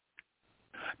sunrise?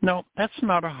 No, that's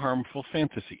not a harmful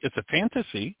fantasy. It's a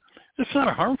fantasy. It's not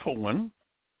a harmful one.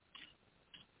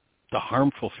 The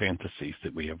harmful fantasies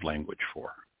that we have language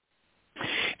for.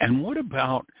 And what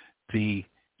about the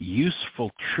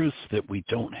useful truths that we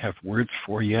don't have words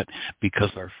for yet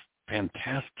because our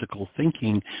fantastical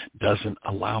thinking doesn't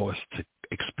allow us to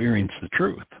experience the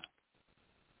truth?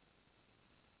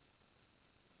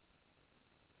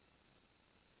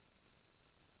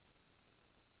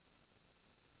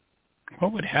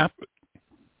 What would happen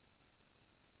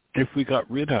if we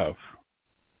got rid of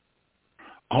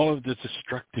all of the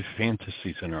destructive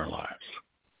fantasies in our lives?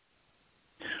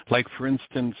 Like, for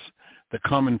instance, the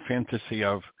common fantasy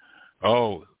of,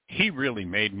 he really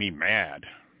made me mad.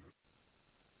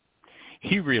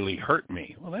 He really hurt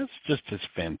me. Well, that's just as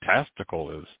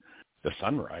fantastical as the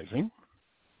sun rising.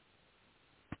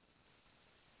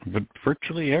 But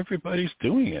virtually everybody's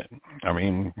doing it. I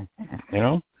mean,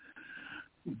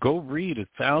 go read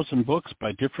 1,000 books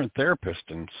by different therapists,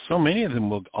 and so many of them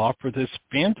will offer this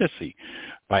fantasy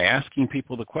by asking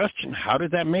people the question, how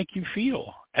did that make you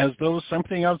feel? As though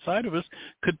something outside of us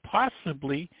could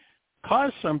possibly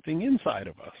cause something inside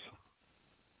of us.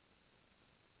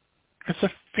 It's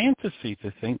a fantasy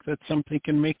to think that something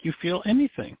can make you feel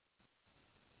anything.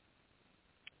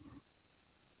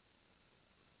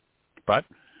 But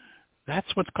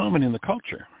that's what's common in the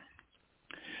culture.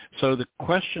 So the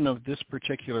question of this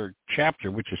particular chapter,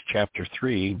 which is chapter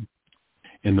 3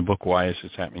 in the book Why Is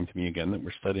This Happening to Me Again, that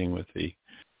we're studying with the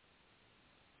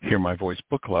Hear My Voice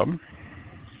book club,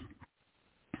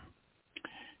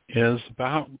 is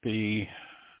about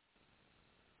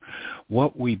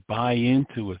what we buy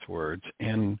into with words,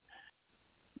 and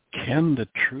can the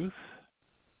truth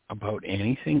about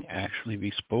anything actually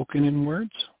be spoken in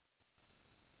words?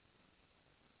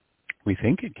 We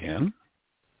think it can.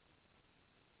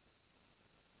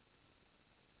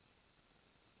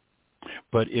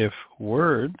 But if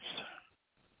words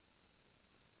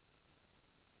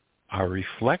are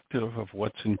reflective of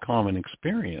what's in common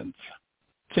experience,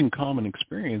 what's in common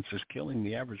experience is killing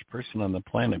the average person on the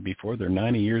planet before they're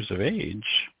 90 years of age.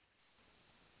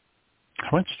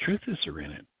 How much truth is there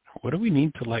in it? What do we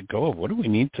need to let go of? What do we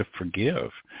need to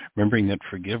forgive? Remembering that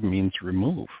forgive means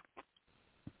remove.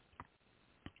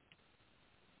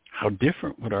 How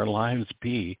different would our lives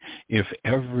be if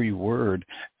every word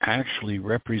actually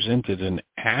represented an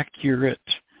accurate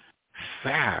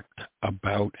fact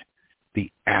about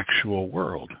the actual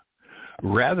world,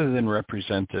 rather than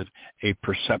represented a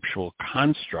perceptual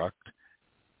construct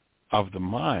of the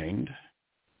mind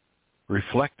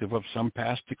reflective of some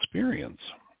past experience?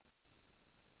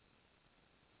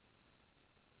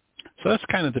 So that's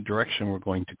kind of the direction we're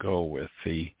going to go with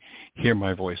the Hear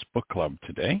My Voice book club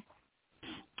today.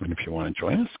 And if you want to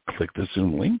join us, click the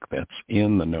Zoom link that's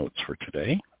in the notes for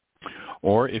today.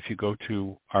 Or if you go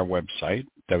to our website,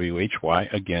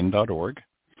 whyagain.org,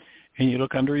 and you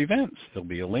look under events, there'll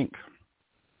be a link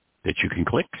that you can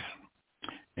click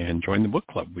and join the book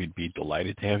club. We'd be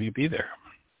delighted to have you be there.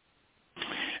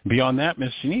 Beyond that,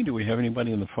 Ms. Jeanie, do we have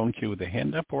anybody in the phone queue with a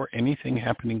hand up or anything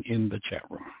happening in the chat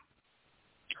room?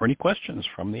 Or any questions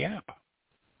from the app?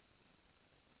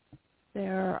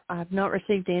 I've not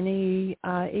received any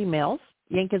emails.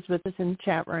 Yank is with us in the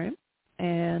chat room,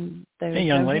 and there's hey,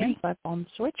 young no lady. hands up on the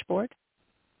switchboard.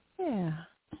 Yeah.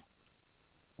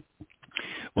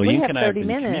 Well, we Yank have and I have 30 been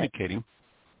minutes. communicating.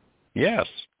 Yes.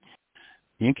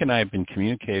 Yank and I have been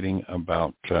communicating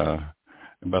about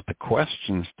the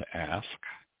questions to ask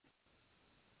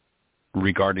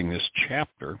regarding this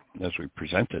chapter as we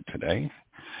present it today.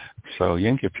 So,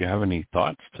 Yank, if you have any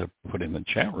thoughts to put in the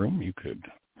chat room, you could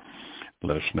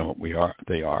let us know what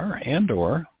they are, and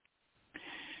or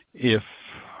if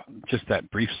just that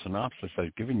brief synopsis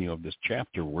I've given you of this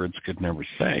chapter, words could never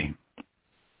say.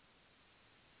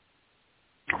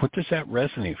 What does that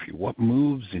resonate for you? What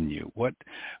moves in you? What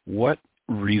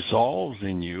resolves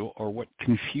in you, or what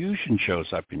confusion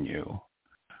shows up in you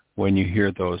when you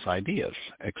hear those ideas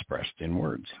expressed in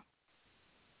words.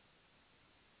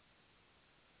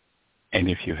 And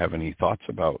if you have any thoughts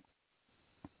about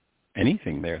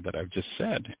anything there that I've just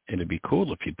said, it'd be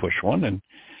cool if you'd push one and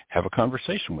have a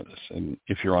conversation with us. And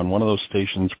if you're on one of those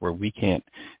stations where we can't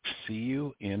see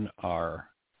you in our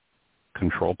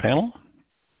control panel,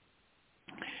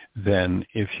 then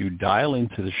if you dial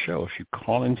into the show, if you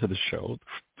call into the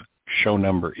show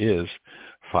number is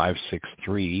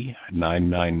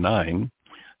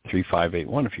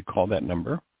 563-999-3581. If you call that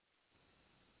number,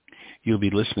 you'll be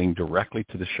listening directly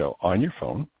to the show on your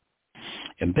phone.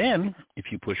 And then,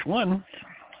 if you push one,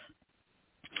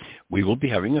 we will be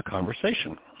having a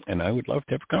conversation. And I would love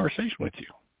to have a conversation with you.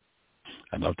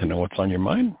 I'd love to know what's on your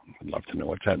mind. I'd love to know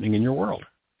what's happening in your world.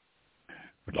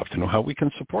 I'd love to know how we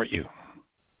can support you.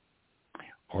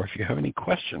 Or if you have any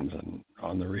questions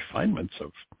on the refinements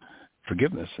of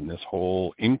forgiveness and this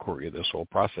whole inquiry, this whole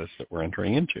process that we're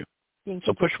entering into.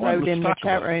 So push one. In the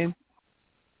chat room.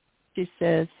 She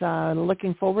says,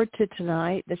 looking forward to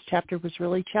tonight. This chapter was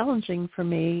really challenging for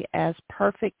me as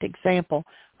perfect example.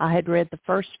 I had read the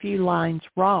first few lines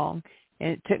wrong,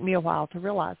 and it took me a while to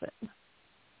realize it.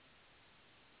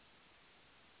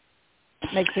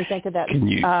 Makes me think of that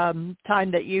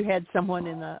time that you had someone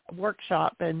in the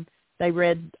workshop and they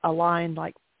read a line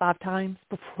like 5 times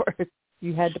before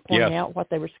you had to point out what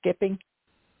they were skipping.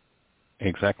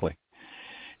 Exactly.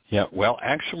 Yeah, well,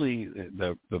 actually,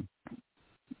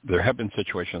 there have been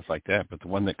situations like that, but the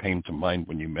one that came to mind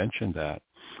when you mentioned that,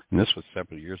 and this was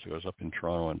several years ago, I was up in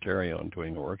Toronto, Ontario, and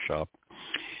doing a workshop,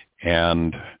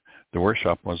 and the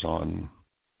workshop was on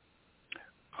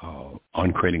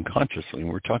creating consciously, and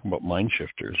we were talking about mind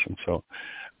shifters, and so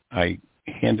I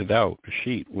handed out a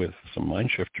sheet with some mind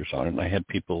shifters on it, and I had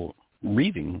people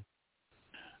reading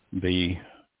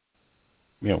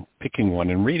picking one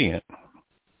and reading it,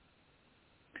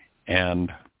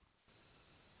 and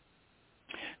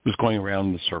it was going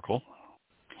around the circle,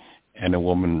 and a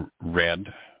woman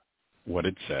read what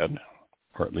it said,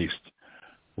 or at least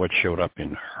what showed up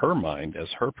in her mind as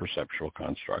her perceptual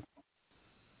construct.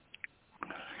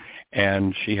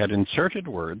 And she had inserted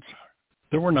words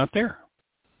that were not there.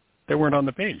 They weren't on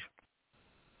the page.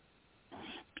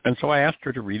 And so I asked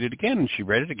her to read it again, and she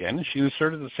read it again, and she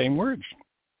inserted the same words.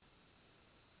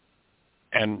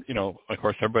 And, of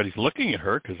course, everybody's looking at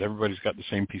her because everybody's got the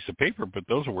same piece of paper, but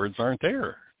those words aren't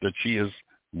there that she is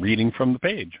reading from the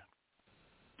page.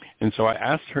 And so I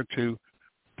asked her to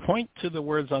point to the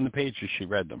words on the page as she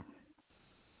read them,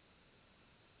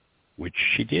 which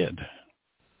she did.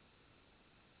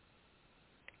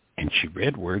 And she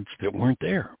read words that weren't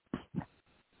there.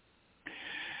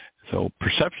 So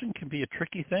perception can be a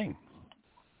tricky thing.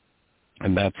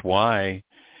 And that's why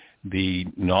the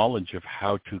knowledge of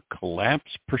how to collapse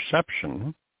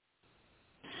perception,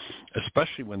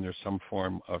 especially when there's some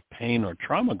form of pain or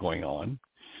trauma going on,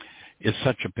 is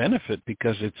such a benefit,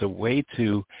 because it's a way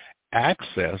to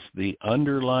access the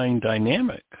underlying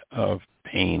dynamic of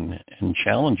pain and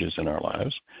challenges in our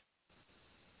lives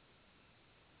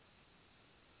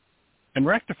and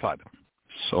rectify them.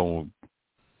 So,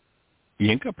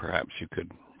 Yinka, perhaps you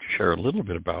could share a little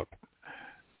bit about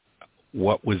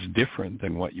what was different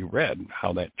than what you read,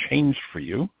 how that changed for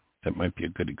you. That might be a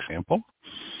good example.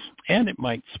 And it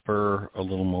might spur a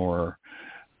little more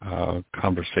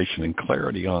conversation and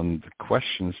clarity on the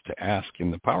questions to ask in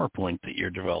the PowerPoint that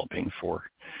you're developing for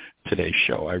today's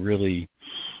show. I really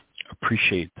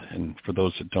appreciate, and for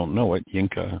those that don't know it,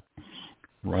 Yinka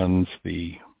runs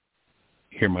the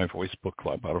Hear My Voice book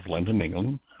club out of London,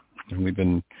 England. And we've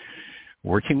been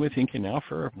working with Yinka now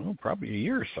for probably a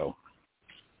year or so.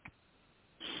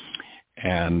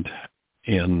 And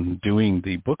in doing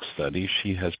the book study,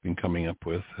 she has been coming up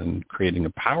with and creating a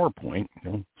PowerPoint.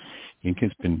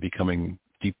 Yinka's been becoming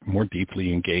more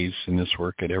deeply engaged in this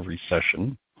work at every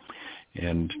session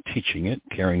and teaching it,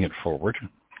 carrying it forward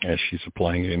as she's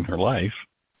applying it in her life.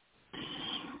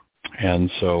 And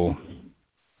so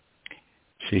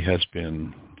she has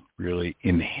been really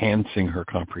enhancing her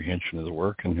comprehension of the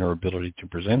work and her ability to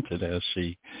present it as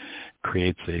she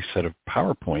creates a set of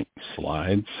PowerPoint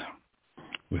slides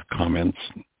with comments,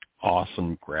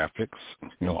 awesome graphics,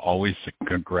 always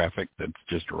a graphic that's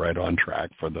just right on track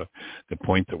for the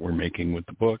point that we're making with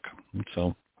the book. And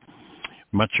so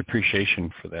much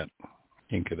appreciation for that,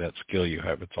 Yinka, that skill you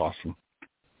have. It's awesome.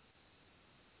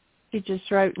 She just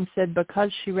wrote and said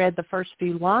because she read the first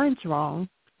few lines wrong,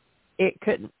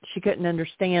 she couldn't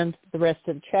understand the rest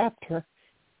of the chapter.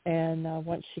 And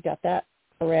once she got that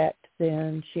correct,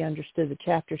 then she understood the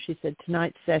chapter. She said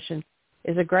tonight's session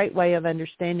is a great way of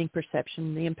understanding perception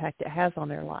and the impact it has on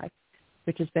their life,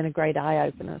 which has been a great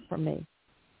eye-opener for me.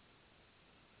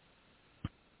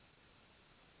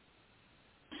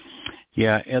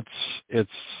 Yeah, it's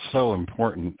so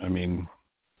important. I mean,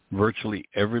 virtually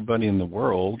everybody in the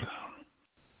world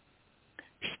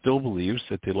still believes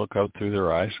that they look out through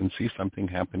their eyes and see something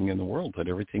happening in the world, that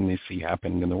everything they see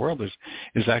happening in the world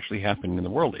is actually happening in the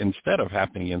world instead of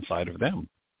happening inside of them.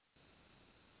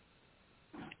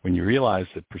 When you realize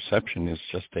that perception is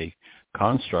just a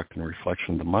construct and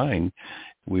reflection of the mind,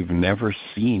 we've never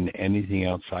seen anything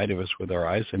outside of us with our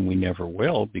eyes, and we never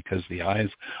will, because the eyes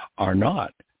are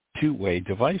not two-way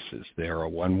devices. They're a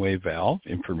one-way valve.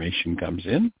 Information comes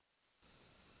in,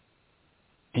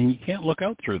 and you can't look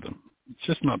out through them. It's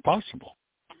just not possible.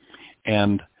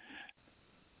 And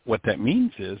what that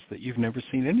means is that you've never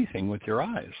seen anything with your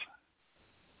eyes.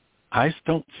 Eyes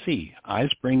don't see. Eyes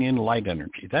bring in light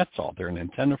energy. That's all. They're an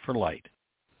antenna for light.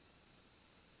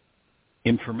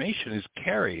 Information is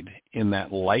carried in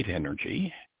that light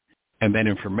energy, and that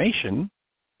information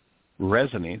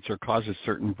resonates or causes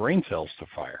certain brain cells to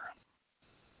fire.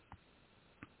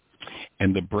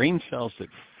 And the brain cells that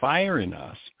fire in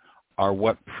us are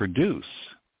what produce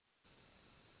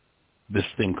this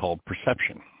thing called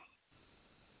perception,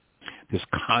 this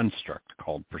construct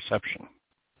called perception.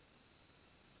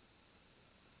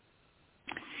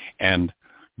 And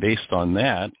based on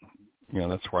that,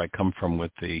 that's where I come from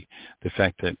with the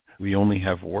fact that we only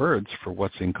have words for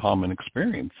what's in common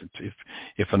experience.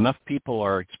 If enough people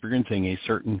are experiencing a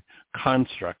certain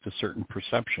construct, a certain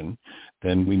perception,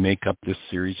 then we make up this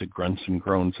series of grunts and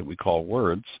groans that we call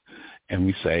words, and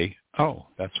we say, oh,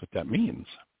 that's what that means.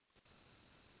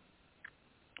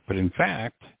 But in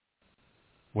fact,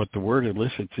 what the word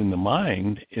elicits in the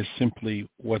mind is simply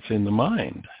what's in the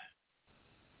mind.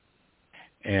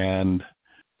 And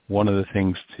one of the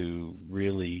things to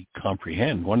really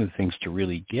comprehend, one of the things to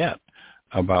really get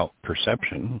about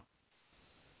perception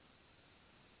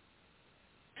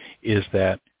is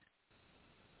that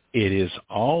it is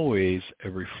always a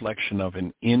reflection of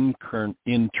an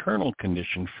internal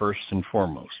condition first and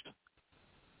foremost.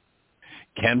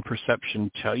 Can perception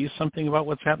tell you something about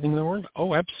what's happening in the world?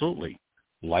 Oh, absolutely.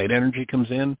 Light energy comes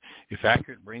in. If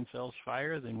accurate brain cells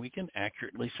fire, then we can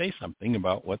accurately say something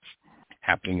about what's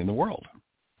happening in the world,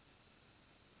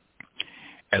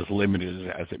 as limited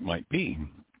as it might be.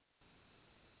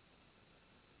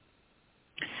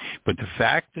 But the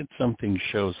fact that something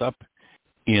shows up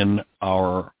in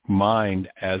our mind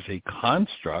as a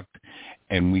construct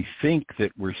and we think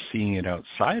that we're seeing it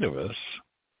outside of us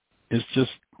is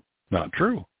just not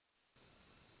true.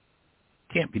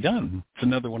 Can't be done. It's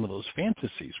another one of those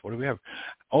fantasies. What do we have?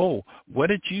 Oh, what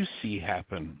did you see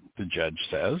happen? The judge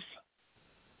says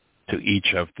to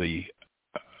each of the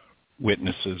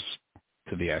witnesses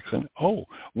to the accident. Oh,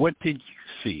 what did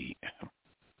you see?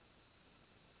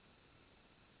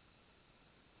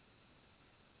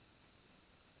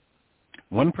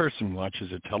 One person watches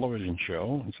a television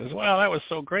show and says, well, that was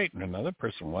so great. And another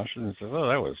person watches it and says, oh,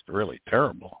 that was really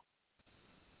terrible.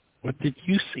 What did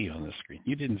you see on the screen?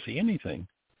 You didn't see anything.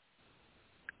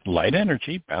 Light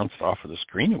energy bounced off of the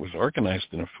screen. It was organized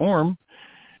in a form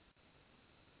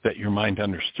that your mind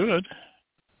understood,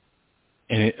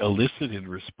 and it elicited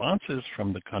responses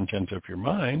from the content of your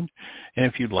mind. And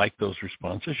if you liked those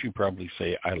responses, you probably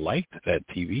say, I liked that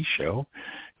TV show.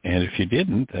 And if you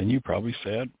didn't, then you probably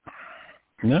said,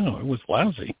 no, it was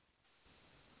lousy.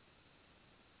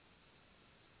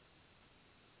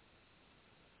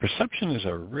 Perception is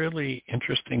a really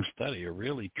interesting study, a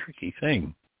really tricky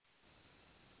thing.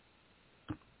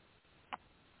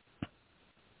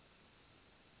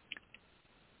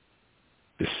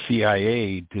 The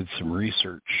CIA did some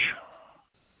research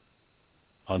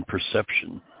on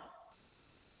perception.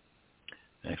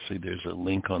 Actually, there's a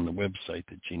link on the website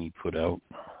that Jeannie put out.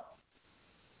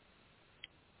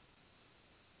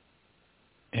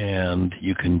 And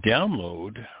you can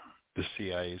download the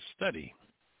CIA study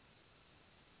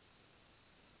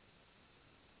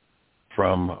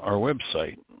from our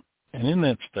website. And in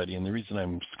that study, and the reason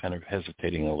I'm kind of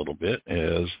hesitating a little bit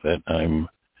is that I'm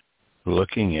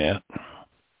looking at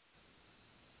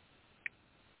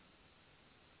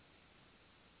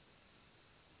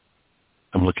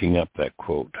up that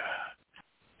quote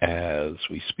as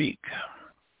we speak.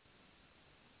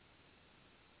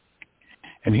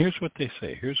 And here's what they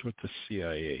say. Here's what the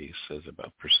CIA says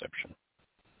about perception.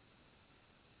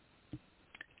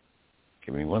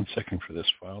 Give me 1 second for this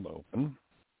file to open.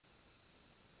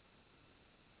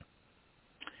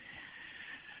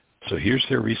 So here's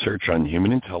their research on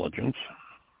human intelligence.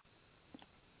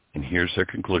 And here's their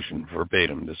conclusion,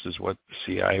 verbatim. This is what the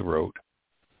CIA wrote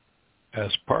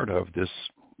as part of this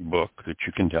book that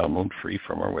you can download free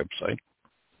from our website.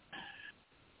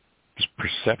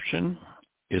 Perception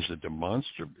is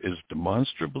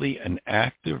demonstrably an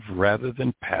active rather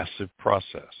than passive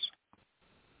process.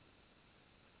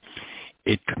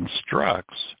 It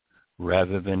constructs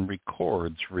rather than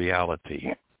records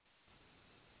reality.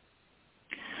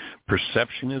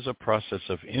 Perception is a process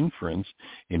of inference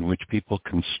in which people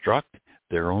construct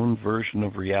their own version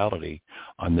of reality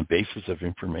on the basis of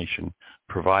information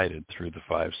provided through the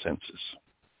five senses.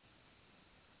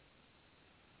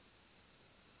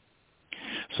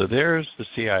 So there's the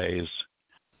CIA's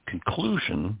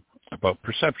conclusion about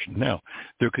perception. Now,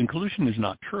 their conclusion is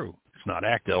not true. It's not.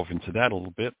 Delve into that a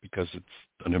little bit because it's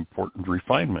an important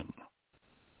refinement.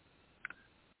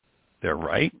 They're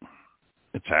right.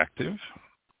 It's active.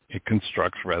 It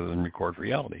constructs rather than record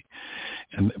reality.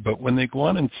 But when they go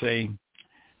on and say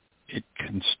it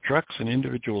constructs an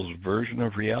individual's version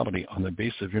of reality on the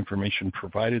basis of information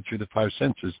provided through the five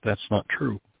senses, that's not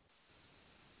true.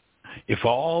 If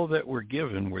all that we're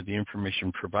given were the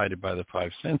information provided by the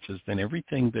five senses, then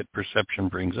everything that perception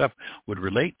brings up would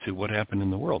relate to what happened in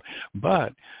the world.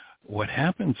 But what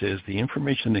happens is the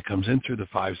information that comes in through the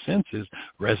five senses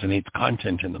resonates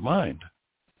content in the mind.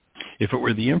 If it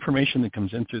were the information that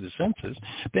comes in through the senses,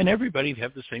 then everybody would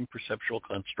have the same perceptual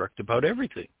construct about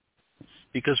everything,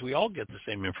 because we all get the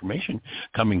same information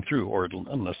coming through, or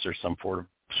unless there's some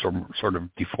sort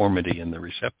of deformity in the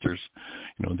receptors,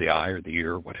 the eye or the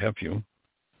ear, what have you.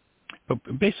 But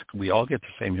basically, we all get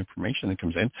the same information that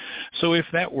comes in. So if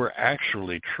that were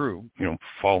actually true,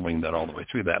 following that all the way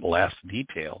through, that last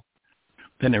detail,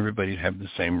 then everybody would have the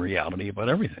same reality about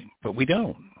everything. But we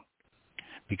don't,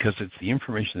 because it's the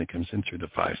information that comes in through the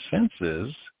five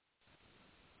senses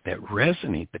that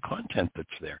resonate the content that's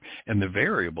there. And the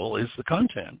variable is the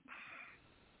content.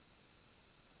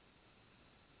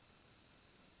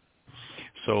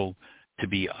 So to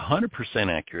be 100%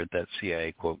 accurate, that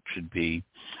CIA quote should be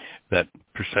that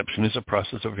perception is a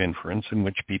process of inference in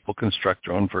which people construct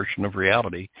their own version of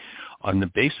reality on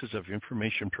the basis of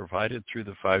information provided through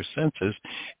the five senses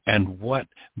and what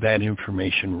that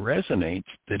information resonates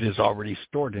that is already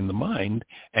stored in the mind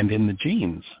and in the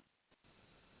genes.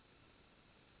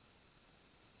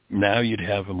 Now you'd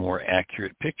have a more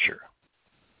accurate picture.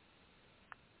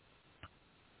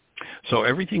 So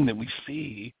everything that we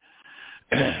see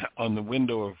on the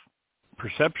window of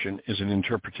perception is an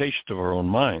interpretation of our own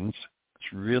minds.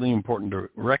 It's really important to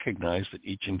recognize that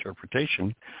each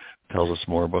interpretation tells us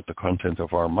more about the content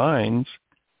of our minds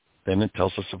than it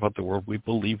tells us about the world we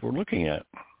believe we're looking at.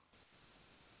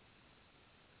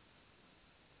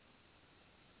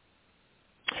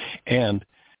 And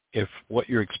if what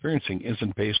you're experiencing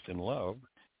isn't based in love,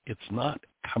 it's not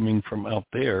coming from out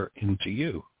there into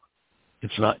you.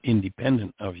 It's not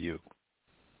independent of you.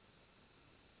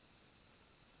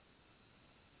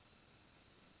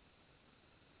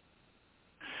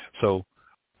 So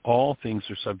all things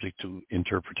are subject to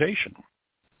interpretation,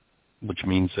 which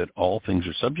means that all things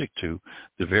are subject to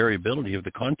the variability of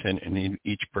the content in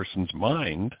each person's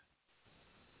mind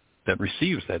that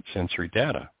receives that sensory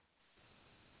data.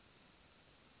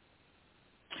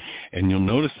 And you'll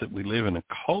notice that we live in a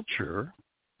culture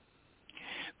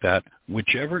that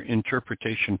whichever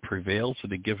interpretation prevails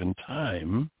at a given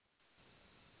time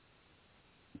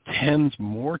tends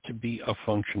more to be a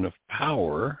function of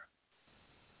power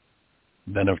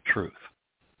than of truth.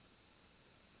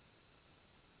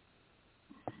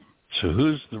 So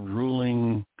who's the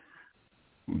ruling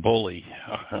bully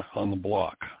on the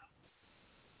block?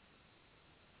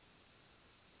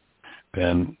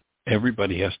 Then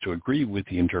everybody has to agree with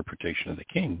the interpretation of the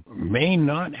king. May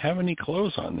not have any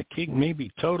clothes on. The king may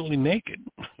be totally naked.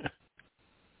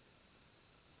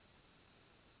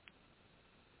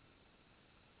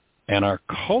 And our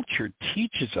culture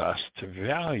teaches us to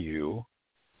value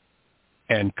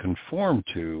and conform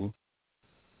to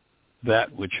that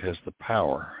which has the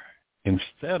power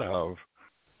instead of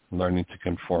learning to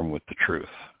conform with the truth.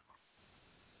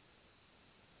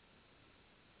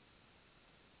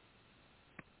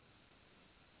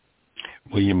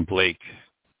 William Blake,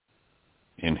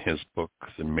 in his book,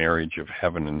 The Marriage of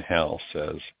Heaven and Hell,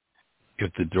 says,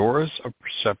 if the doors of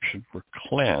perception were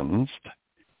cleansed,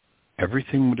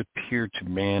 everything would appear to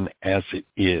man as it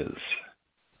is,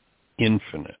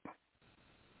 infinite.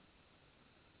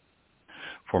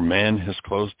 For man has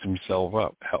closed himself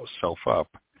up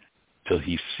till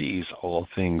he sees all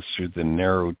things through the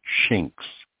narrow chinks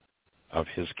of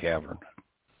his cavern.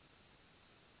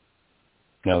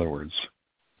 In other words,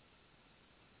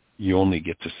 you only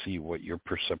get to see what your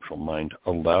perceptual mind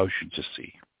allows you to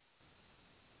see.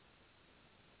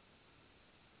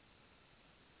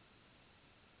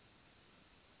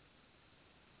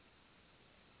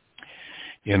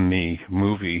 In the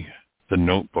movie The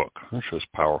Notebook. This was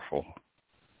powerful.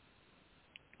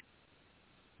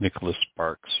 Nicholas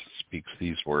Sparks speaks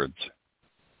these words.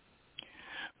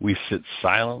 We sit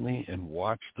silently and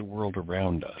watch the world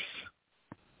around us.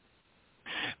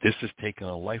 This has taken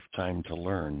a lifetime to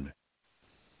learn.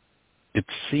 It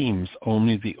seems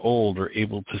only the old are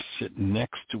able to sit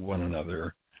next to one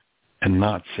another and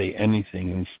not say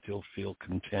anything and still feel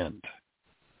content.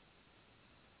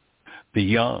 The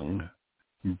young,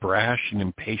 brash and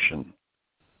impatient,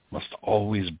 must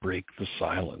always break the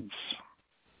silence.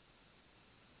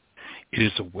 It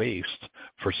is a waste,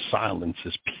 for silence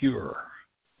is pure.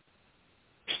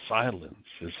 Silence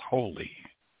is holy.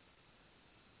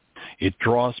 It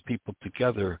draws people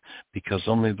together because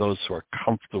only those who are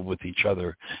comfortable with each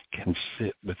other can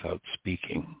sit without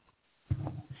speaking.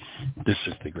 This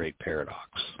is the great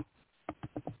paradox.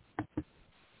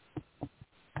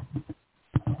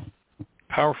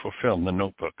 Powerful film, The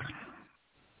Notebook.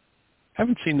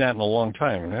 Haven't seen that in a long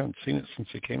time, and I haven't seen it since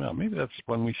it came out. Maybe that's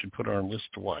one we should put on our list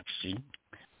to watch. See?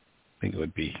 I think it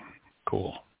would be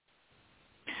cool.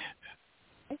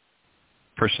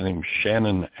 Person named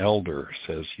Shannon Elder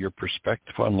says, your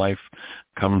perspective on life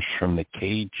comes from the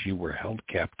cage you were held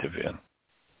captive in.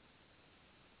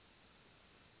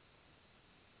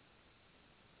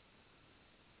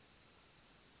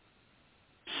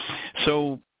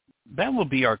 So that will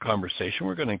be our conversation.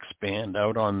 We're going to expand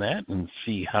out on that and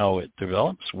see how it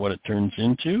develops, what it turns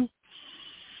into.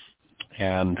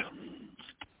 And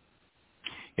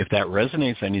if that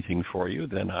resonates anything for you,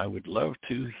 then I would love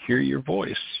to hear your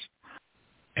voice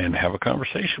and have a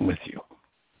conversation with you.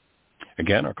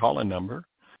 Again, our call-in number,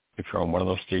 if you're on one of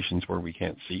those stations where we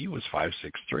can't see you, is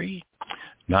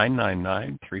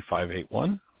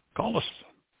 563-999-3581. Call us.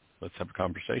 Let's have a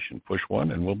conversation. Push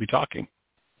 1 and we'll be talking.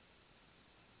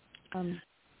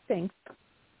 Thanks.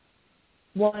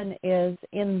 One is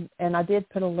and I did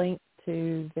put a link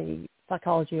to the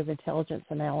Psychology of Intelligence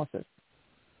Analysis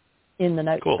in the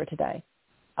notes for today.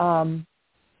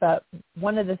 But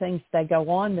one of the things they go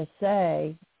on to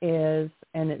say is,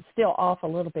 and it's still off a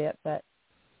little bit, but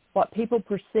what people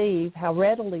perceive, how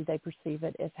readily they perceive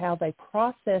it, is how they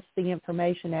process the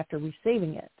information after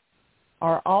receiving it,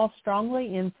 are all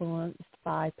strongly influenced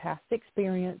by past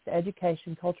experience,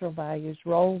 education, cultural values,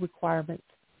 role requirements,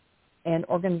 and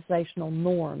organizational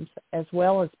norms, as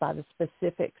well as by the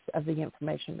specifics of the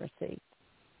information received.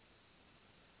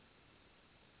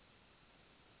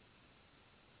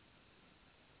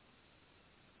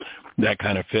 That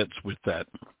kind of fits with that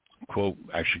quote,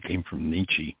 actually came from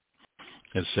Nietzsche.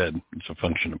 It said, it's a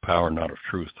function of power, not of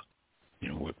truth,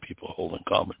 what people hold in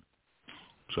common.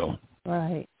 So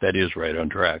right. That is right on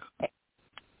track.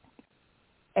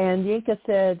 And Yinka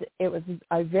said it was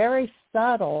a very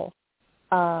subtle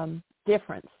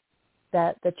difference,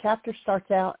 that the chapter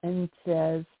starts out and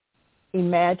says,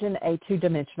 imagine a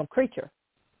two-dimensional creature.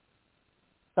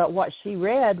 But what she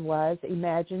read was,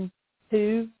 imagine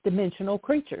two-dimensional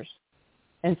creatures.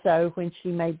 And so when she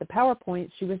made the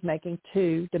PowerPoint, she was making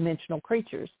two-dimensional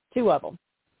creatures, two of them.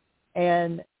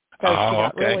 And so she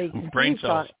got really confused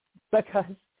on it because,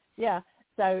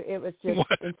 so it was just,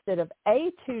 instead of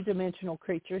a two-dimensional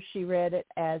creature, she read it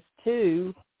as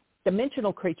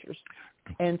two-dimensional creatures.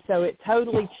 And so it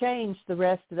totally changed the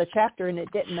rest of the chapter, and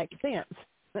it didn't make sense.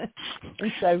 And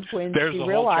so when There's she a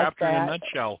realized whole chapter that, in a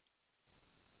nutshell.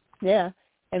 Yeah.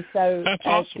 And so That's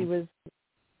as awesome. she was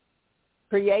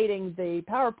creating the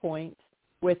PowerPoint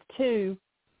with two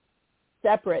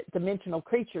separate dimensional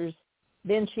creatures,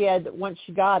 then once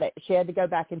she got it, she had to go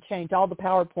back and change all the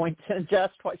PowerPoints and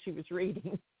adjust what she was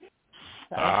reading.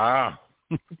 So,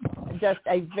 just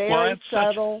a very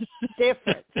subtle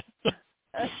difference.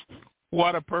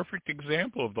 What a perfect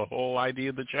example of the whole idea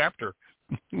of the chapter.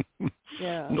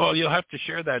 Yeah. Well, you'll have to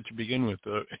share that to begin with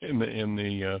in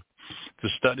the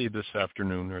study this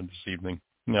afternoon or this evening.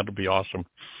 That'll be awesome.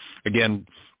 Again,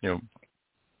 the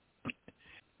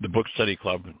Book Study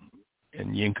Club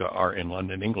and Yinka are in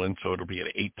London, England, so it'll be at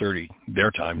 8:30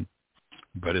 their time,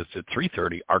 but it's at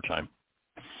 3:30 our time.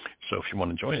 So if you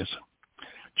want to join us,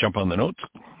 jump on the notes,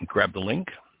 grab the link,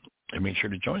 and make sure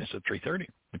to join us at 3:30.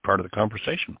 Be part of the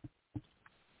conversation.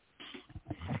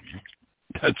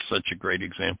 That's such a great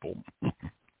example.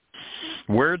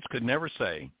 Words could never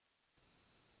say.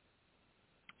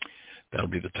 That'll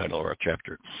be the title of our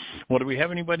chapter. Well, do we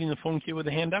have anybody in the phone queue with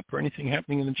a hand up or anything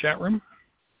happening in the chat room?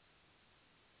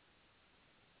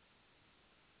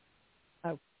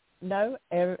 Oh, no,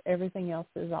 everything else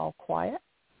is all quiet.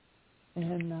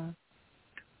 And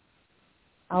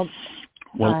I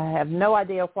have no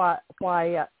idea why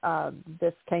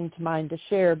this came to mind to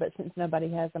share, but since nobody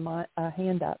has a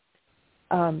hand up,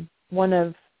 one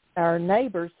of our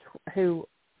neighbors, who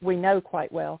we know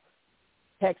quite well,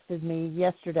 texted me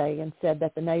yesterday and said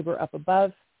that the neighbor up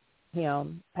above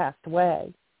him passed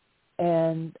away.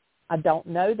 And I don't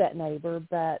know that neighbor,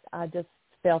 but I just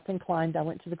felt inclined. I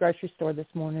went to the grocery store this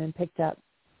morning and picked up,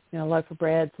 a loaf of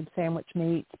bread, some sandwich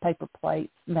meats, paper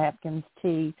plates, napkins,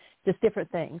 tea, just different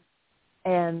things.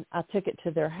 And I took it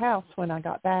to their house when I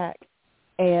got back,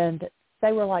 and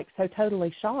they were like so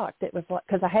totally shocked. It was like,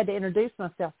 because I had to introduce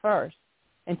myself first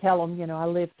and tell them, I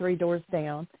live 3 doors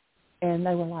down. And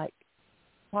they were like,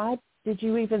 why did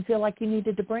you even feel like you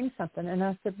needed to bring something? And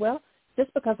I said, well,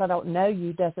 just because I don't know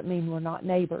you doesn't mean we're not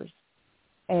neighbors.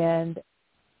 And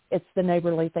it's the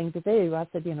neighborly thing to do. I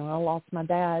said, I lost my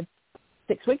dad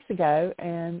 6 weeks ago,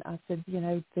 and I said,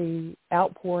 the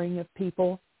outpouring of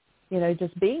people,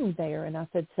 just being there. And I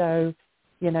said, so,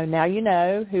 now you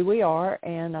know who we are.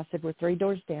 And I said, we're 3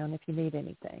 doors down if you need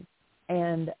anything.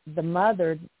 And the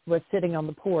mother was sitting on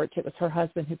the porch. It was her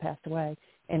husband who passed away,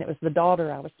 and it was the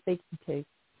daughter I was speaking to.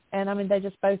 And, they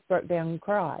just both broke down and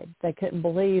cried. They couldn't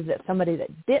believe that somebody that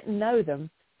didn't know them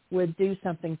would do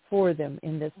something for them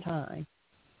in this time.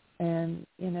 And,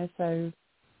 so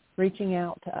reaching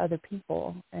out to other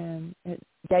people, and it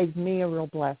gave me a real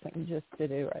blessing just to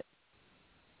do it.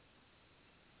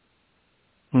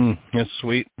 That's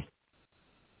sweet.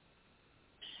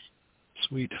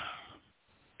 Sweet.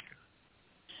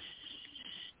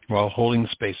 While holding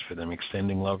space for them,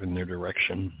 extending love in their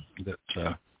direction, that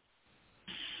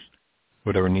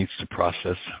whatever needs to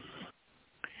process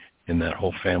in that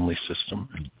whole family system,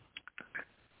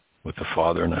 with a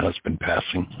father and a husband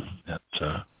passing, that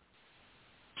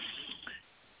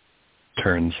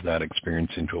turns that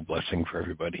experience into a blessing for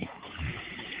everybody,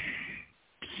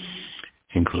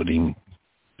 including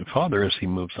the father as he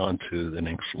moves on to the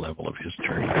next level of his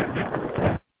journey.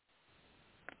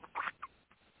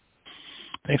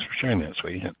 Thanks for sharing that,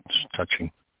 sweetie. It's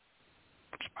touching.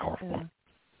 It's powerful. Yeah.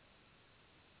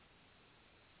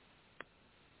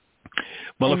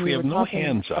 Well, if we have no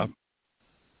hands up,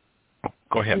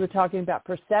 go ahead. We were talking about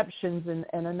perceptions,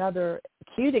 and another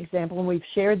cute example, and we've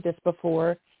shared this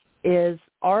before, is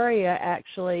Aria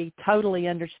actually totally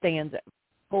understands it.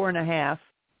 4.5,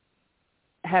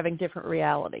 having different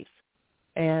realities.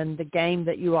 And the game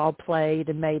that you all played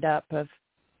and made up of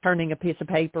turning a piece of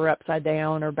paper upside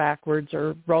down or backwards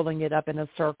or rolling it up in a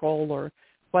circle or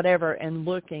whatever, and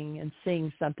looking and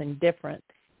seeing something different.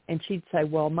 And she'd say,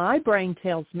 well, my brain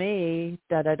tells me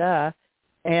da-da-da,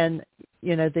 and,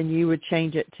 then you would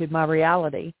change it to my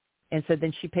reality. And so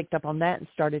then she picked up on that and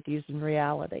started using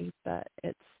reality. But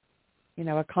it's,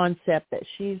 a concept that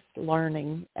she's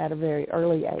learning at a very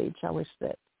early age. I wish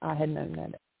that I had known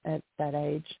that at that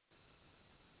age.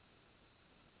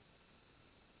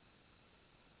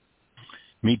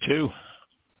 Me too.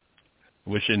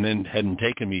 Wish it hadn't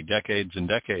taken me decades and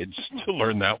decades to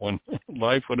learn that one.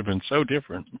 Life would have been so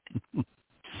different.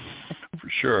 For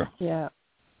sure. Yeah.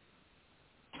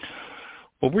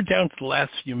 Well, we're down to the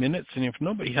last few minutes, and if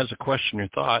nobody has a question or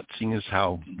thought, seeing as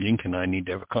how Yink and I need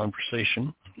to have a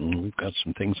conversation, and we've got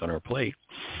some things on our plate,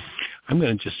 I'm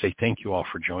going to just say thank you all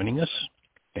for joining us,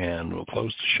 and we'll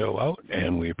close the show out,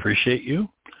 and we appreciate you,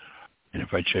 and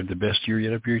invite you to have the best year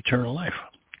yet of your eternal life.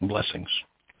 Blessings.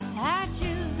 I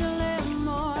choose to live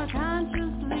more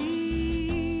consciously,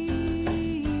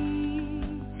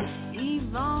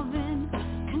 evolving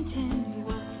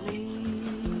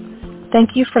continuously.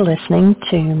 Thank you for listening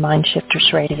to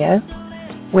MindShifters Radio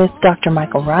with Dr.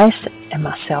 Michael Ryce and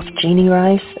myself, Jeannie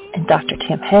Ryce, and Dr.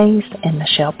 Tim Hayes and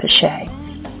Michelle Pichet,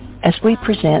 as we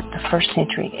present the first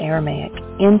century Aramaic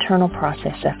internal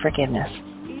process of forgiveness.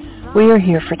 We are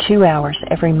here for 2 hours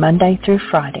every Monday through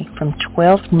Friday from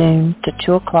 12 noon to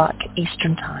 2 o'clock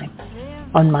Eastern Time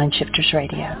on MindShifters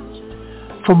Radio.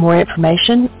 For more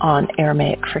information on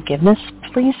Aramaic forgiveness,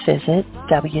 please visit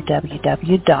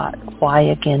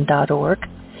www.whyagain.org.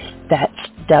 That's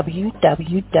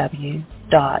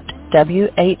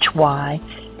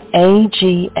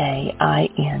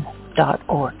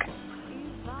www.whyagain.org.